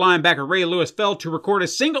Ravens middle linebacker Ray Lewis failed to record a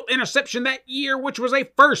single interception that year, which was a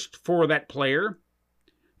first for that player.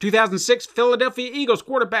 2006, Philadelphia Eagles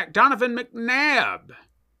quarterback Donovan McNabb,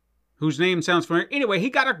 whose name sounds familiar. Anyway, he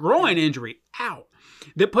got a groin injury. Ow.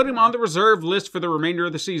 That put him on the reserve list for the remainder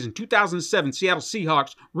of the season. 2007, Seattle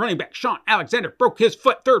Seahawks running back Sean Alexander broke his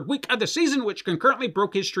foot third week of the season, which concurrently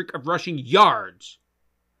broke his streak of rushing yards.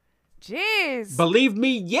 Jeez. Believe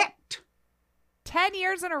me yet. 10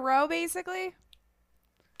 years in a row, basically?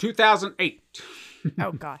 2008.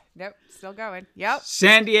 Oh, God. Nope. Still going. Yep.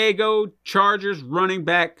 San Diego Chargers running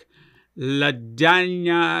back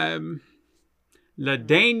LaDainian,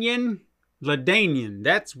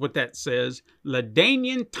 that's what that says.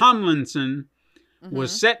 LaDainian Tomlinson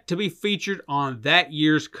was set to be featured on that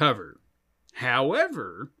year's cover.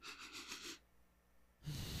 However,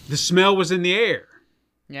 the smell was in the air.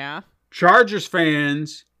 Yeah. Chargers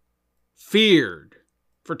fans feared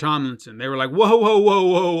for Tomlinson. They were like, whoa.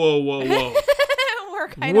 We're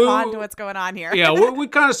kind of on to what's going on here. Yeah, we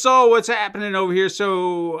kind of saw what's happening over here,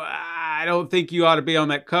 so I don't think you ought to be on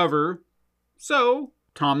that cover. So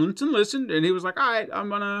Tomlinson listened, and he was like, all right, I'm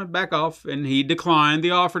going to back off. And he declined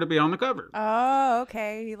the offer to be on the cover. Oh,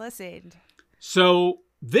 okay. He listened. So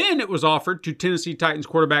then it was offered to Tennessee Titans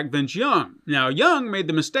quarterback Vince Young. Now, Young made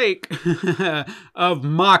the mistake of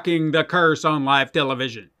mocking the curse on live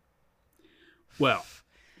television. Well,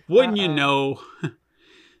 wouldn't you know,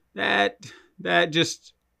 that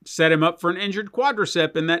just set him up for an injured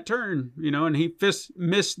quadricep in that turn, and he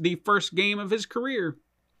missed the first game of his career.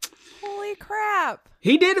 Holy crap.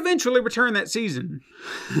 He did eventually return that season,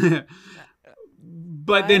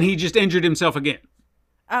 but then he just injured himself again.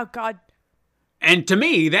 Oh, God. And to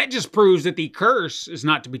me, that just proves that the curse is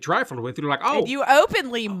not to be trifled with. You're like, oh. And you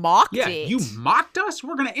openly mocked it. Yeah, you mocked us?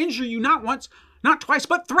 We're going to injure you not once, not twice,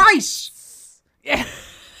 but thrice. Yeah.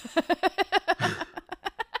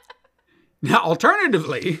 Now,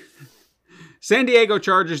 alternatively, San Diego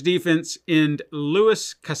Chargers defense end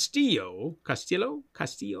Luis Castillo, I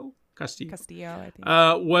think,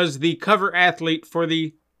 was the cover athlete for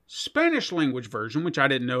the Spanish language version, which I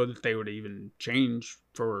didn't know that they would even change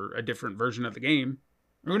for a different version of the game.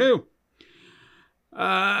 Who knew?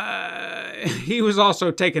 He was also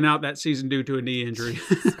taken out that season due to a knee injury.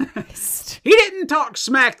 He didn't talk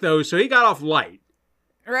smack, though, so he got off light.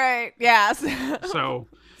 Right, yes. So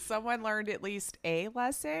someone learned at least a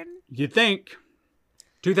lesson. You think.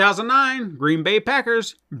 2009, Green Bay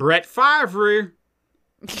Packers, Brett Favre.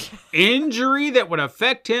 Injury that would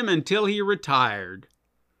affect him until he retired.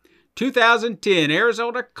 2010,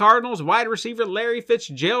 Arizona Cardinals wide receiver Larry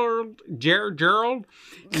Fitzgerald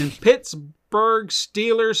and Pittsburgh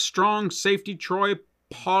Steelers strong safety Troy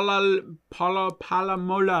Polamalu.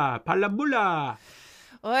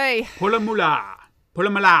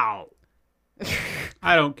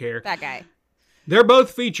 I don't care. That guy. They're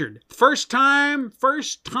both featured. First time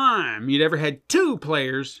you'd ever had two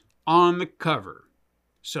players on the cover.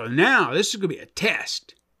 So now this is going to be a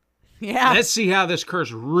test. Yeah. Let's see how this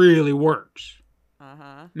curse really works.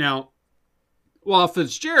 Uh-huh. Now, while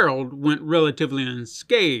Fitzgerald went relatively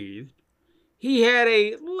unscathed, he had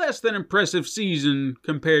a less than impressive season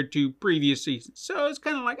compared to previous seasons. So it's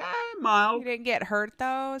kind of like, mild. He didn't get hurt,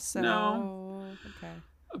 though, so... No. Okay.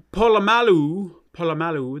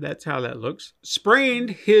 Polamalu, that's how that looks,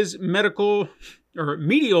 sprained his medial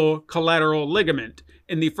collateral ligament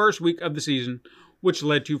in the first week of the season, which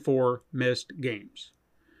led to 4 missed games.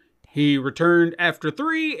 He returned after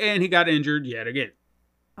 3, and he got injured yet again.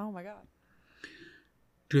 Oh, my God.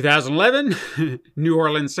 2011, New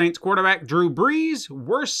Orleans Saints quarterback Drew Brees,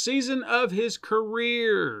 worst season of his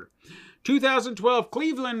career. 2012,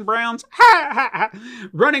 Cleveland Browns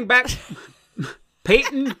running back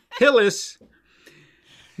Peyton Hillis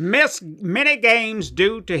missed many games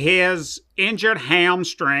due to his injured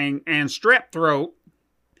hamstring and strep throat,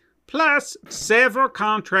 plus several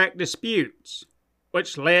contract disputes,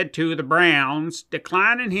 which led to the Browns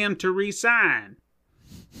declining him to re-sign.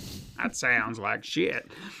 That sounds like shit.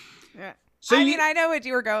 Yeah. So I know what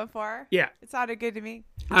you were going for. Yeah. It sounded good to me.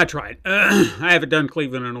 I tried. I haven't done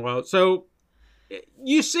Cleveland in a while. So,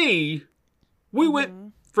 you see, we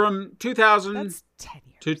went from 2000 That's 10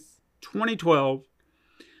 years. to 2012.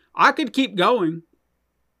 I could keep going.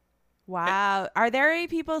 Wow. Are there any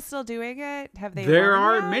people still doing it? Have they? There learned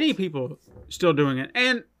are yet? many people still doing it.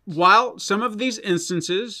 And while some of these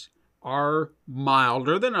instances are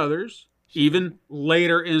milder than others, even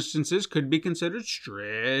later instances could be considered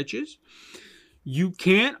stretches, you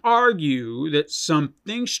can't argue that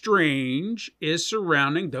something strange is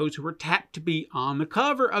surrounding those who are tapped to be on the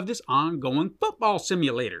cover of this ongoing football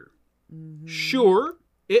simulator. Sure,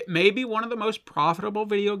 it may be one of the most profitable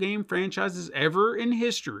video game franchises ever in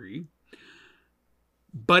history,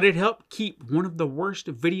 but it helped keep one of the worst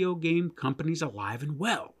video game companies alive and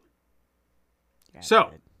well. Yeah, So,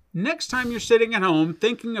 good. next time you're sitting at home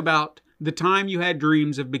thinking about the time you had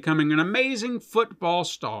dreams of becoming an amazing football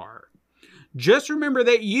star, just remember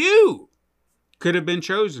that you could have been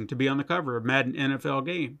chosen to be on the cover of Madden NFL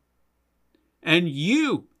game. And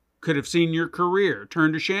you could have seen your career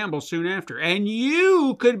turn to shambles soon after. And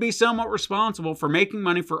you could be somewhat responsible for making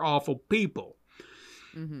money for awful people.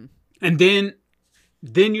 And then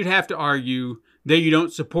you'd have to argue that you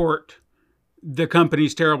don't support the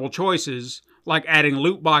company's terrible choices, like adding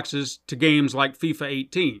loot boxes to games like FIFA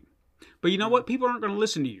 18. But you know what? People aren't going to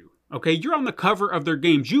listen to you. Okay, you're on the cover of their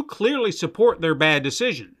games. You clearly support their bad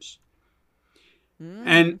decisions.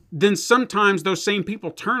 And then sometimes those same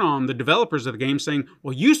people turn on the developers of the game saying,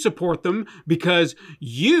 well, you support them because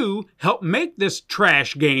you helped make this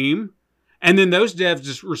trash game. And then those devs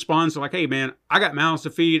just respond to like, hey, man, I got mouths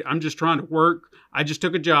to feed. I'm just trying to work. I just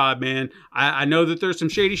took a job, man. I know that there's some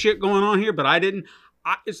shady shit going on here, but I didn't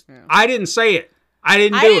say it. I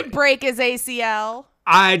didn't do it. I didn't break his ACL.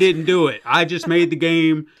 I didn't do it. I just made the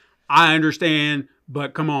game. I understand,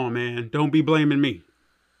 but come on, man. Don't be blaming me.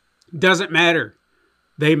 Doesn't matter.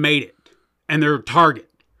 They made it. And they're a target.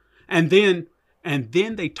 And then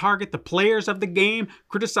they target the players of the game,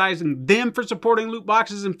 criticizing them for supporting loot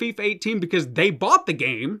boxes in FIFA 18 because they bought the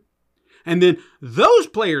game. And then those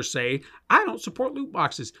players say, I don't support loot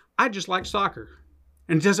boxes. I just like soccer.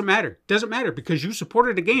 And it doesn't matter. It doesn't matter because you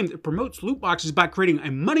supported a game that promotes loot boxes by creating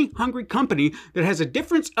a money-hungry company that has a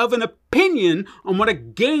difference of an opinion on what a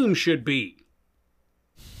game should be.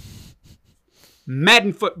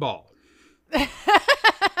 Madden football.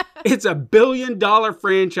 It's $1 billion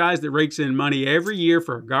franchise that rakes in money every year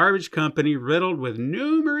for a garbage company riddled with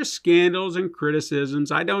numerous scandals and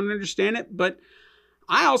criticisms. I don't understand it, but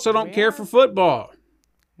I also don't care for football.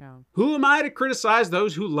 Yeah. Who am I to criticize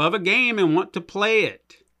those who love a game and want to play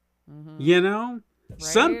it? You know? Right.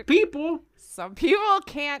 Some people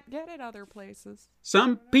can't get it other places.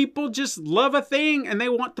 Some people just love a thing and they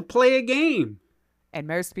want to play a game. And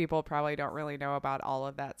most people probably don't really know about all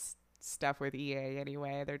of that stuff with EA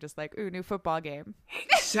anyway. They're just like, ooh, new football game.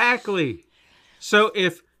 Exactly. So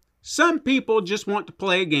if some people just want to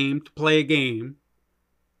play a game,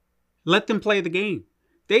 let them play the game.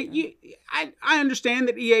 I understand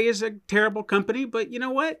that EA is a terrible company, but you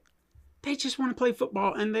know what? They just want to play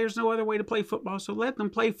football, and there's no other way to play football, so let them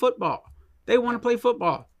play football. They want to play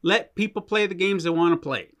football. Let people play the games they want to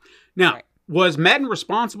play. Now, was Madden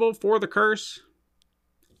responsible for the curse?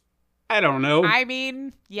 I don't know. I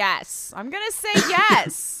mean, yes. I'm going to say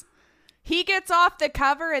yes. He gets off the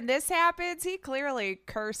cover and this happens. He clearly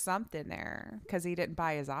cursed something there because he didn't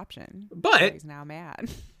buy his option. But so he's now mad.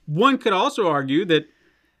 One could also argue that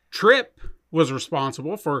Tripp was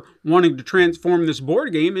responsible for wanting to transform this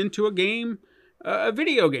board game into a game, a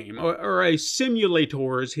video game, or a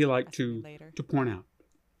simulator, as he liked to point out.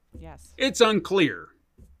 Yes. It's unclear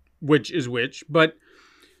which is which, but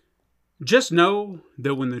just know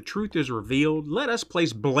that when the truth is revealed, let us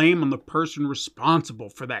place blame on the person responsible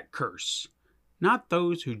for that curse, not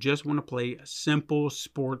those who just want to play a simple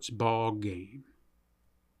sports ball game.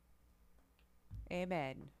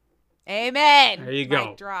 Amen. Amen. There you go.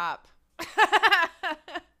 Mic drop.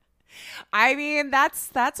 I mean, that's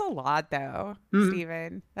a lot though,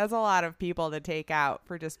 Steven. That's a lot of people to take out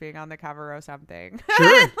for just being on the cover of something.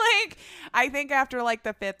 Sure. Like, I think after like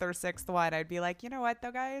the 5th or 6th one, I'd be like, you know what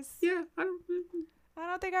though, guys? Yeah, I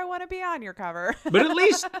don't think I want to be on your cover. But at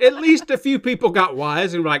least a few people got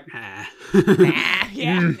wise and were like, nah.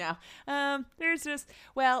 No. There's just,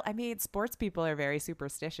 well, I mean, sports people are very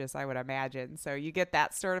superstitious, I would imagine. So you get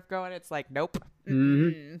that sort of going, it's like, nope.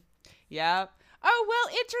 Yep. Oh,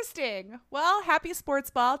 well, interesting. Well, happy sports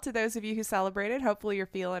ball to those of you who celebrated. Hopefully you're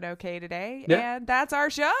feeling okay today. Yeah. And that's our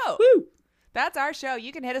show. Woo! That's our show.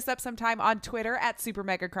 You can hit us up sometime on Twitter at Super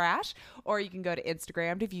Mega Crash, or you can go to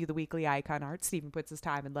Instagram to view the weekly icon art Steven puts his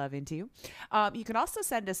time and love into. You can also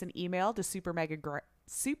send us an email to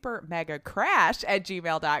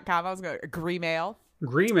supermegacrash@gmail.com. I was going to agree mail.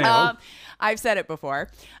 Gmail. I've said it before.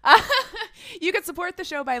 You can support the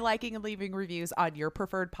show by liking and leaving reviews on your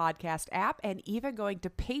preferred podcast app and even going to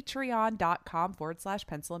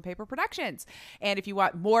patreon.com/pencil and paper productions. And if you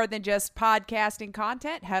want more than just podcasting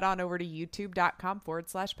content, head on over to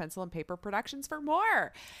youtube.com/pencil and paper productions for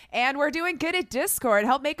more. And we're doing good at Discord.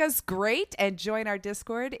 Help make us great and join our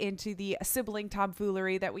Discord into the sibling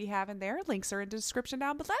tomfoolery that we have in there. Links are in the description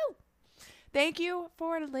down below. Thank you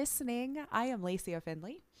for listening. I am Lacey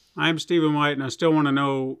O'Finley. I'm Stephen White, and I still want to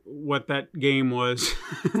know what that game was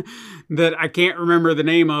that I can't remember the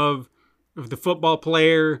name of the football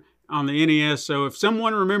player on the NES. So if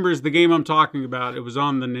someone remembers the game I'm talking about, it was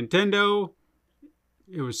on the Nintendo.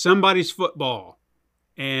 It was somebody's football.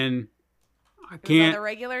 And I can't... It was on the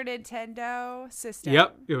regular Nintendo system.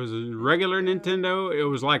 Yep, it was a regular Nintendo. It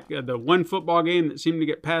was like the one football game that seemed to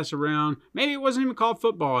get passed around. Maybe it wasn't even called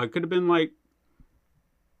football. It could have been like...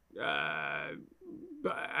 I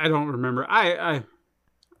don't remember. I'm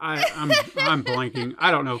blanking.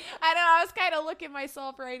 I don't know. I know. I was kind of looking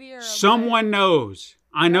myself right here. Someone knows.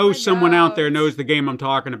 I know someone out there knows the game I'm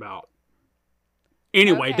talking about.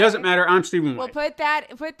 Anyway, doesn't matter. I'm Stephen White. Well, put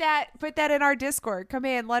that in our Discord. Come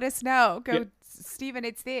in. Let us know. Go, yeah. Stephen.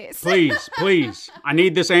 It's this. Please. I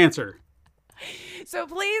need this answer. So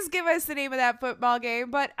please give us the name of that football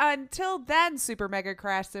game. But until then, Super Mega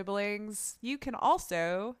Crash siblings, you can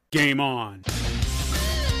also game on.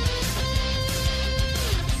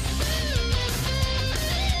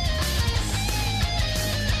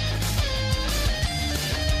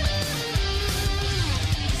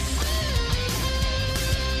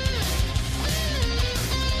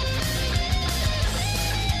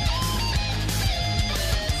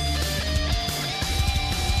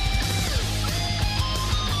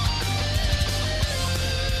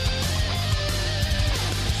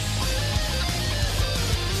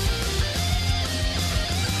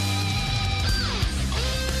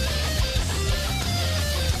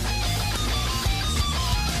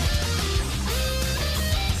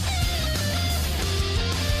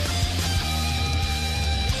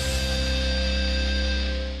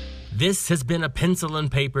 This has been a Pencil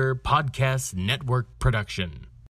and Paper Podcast Network production.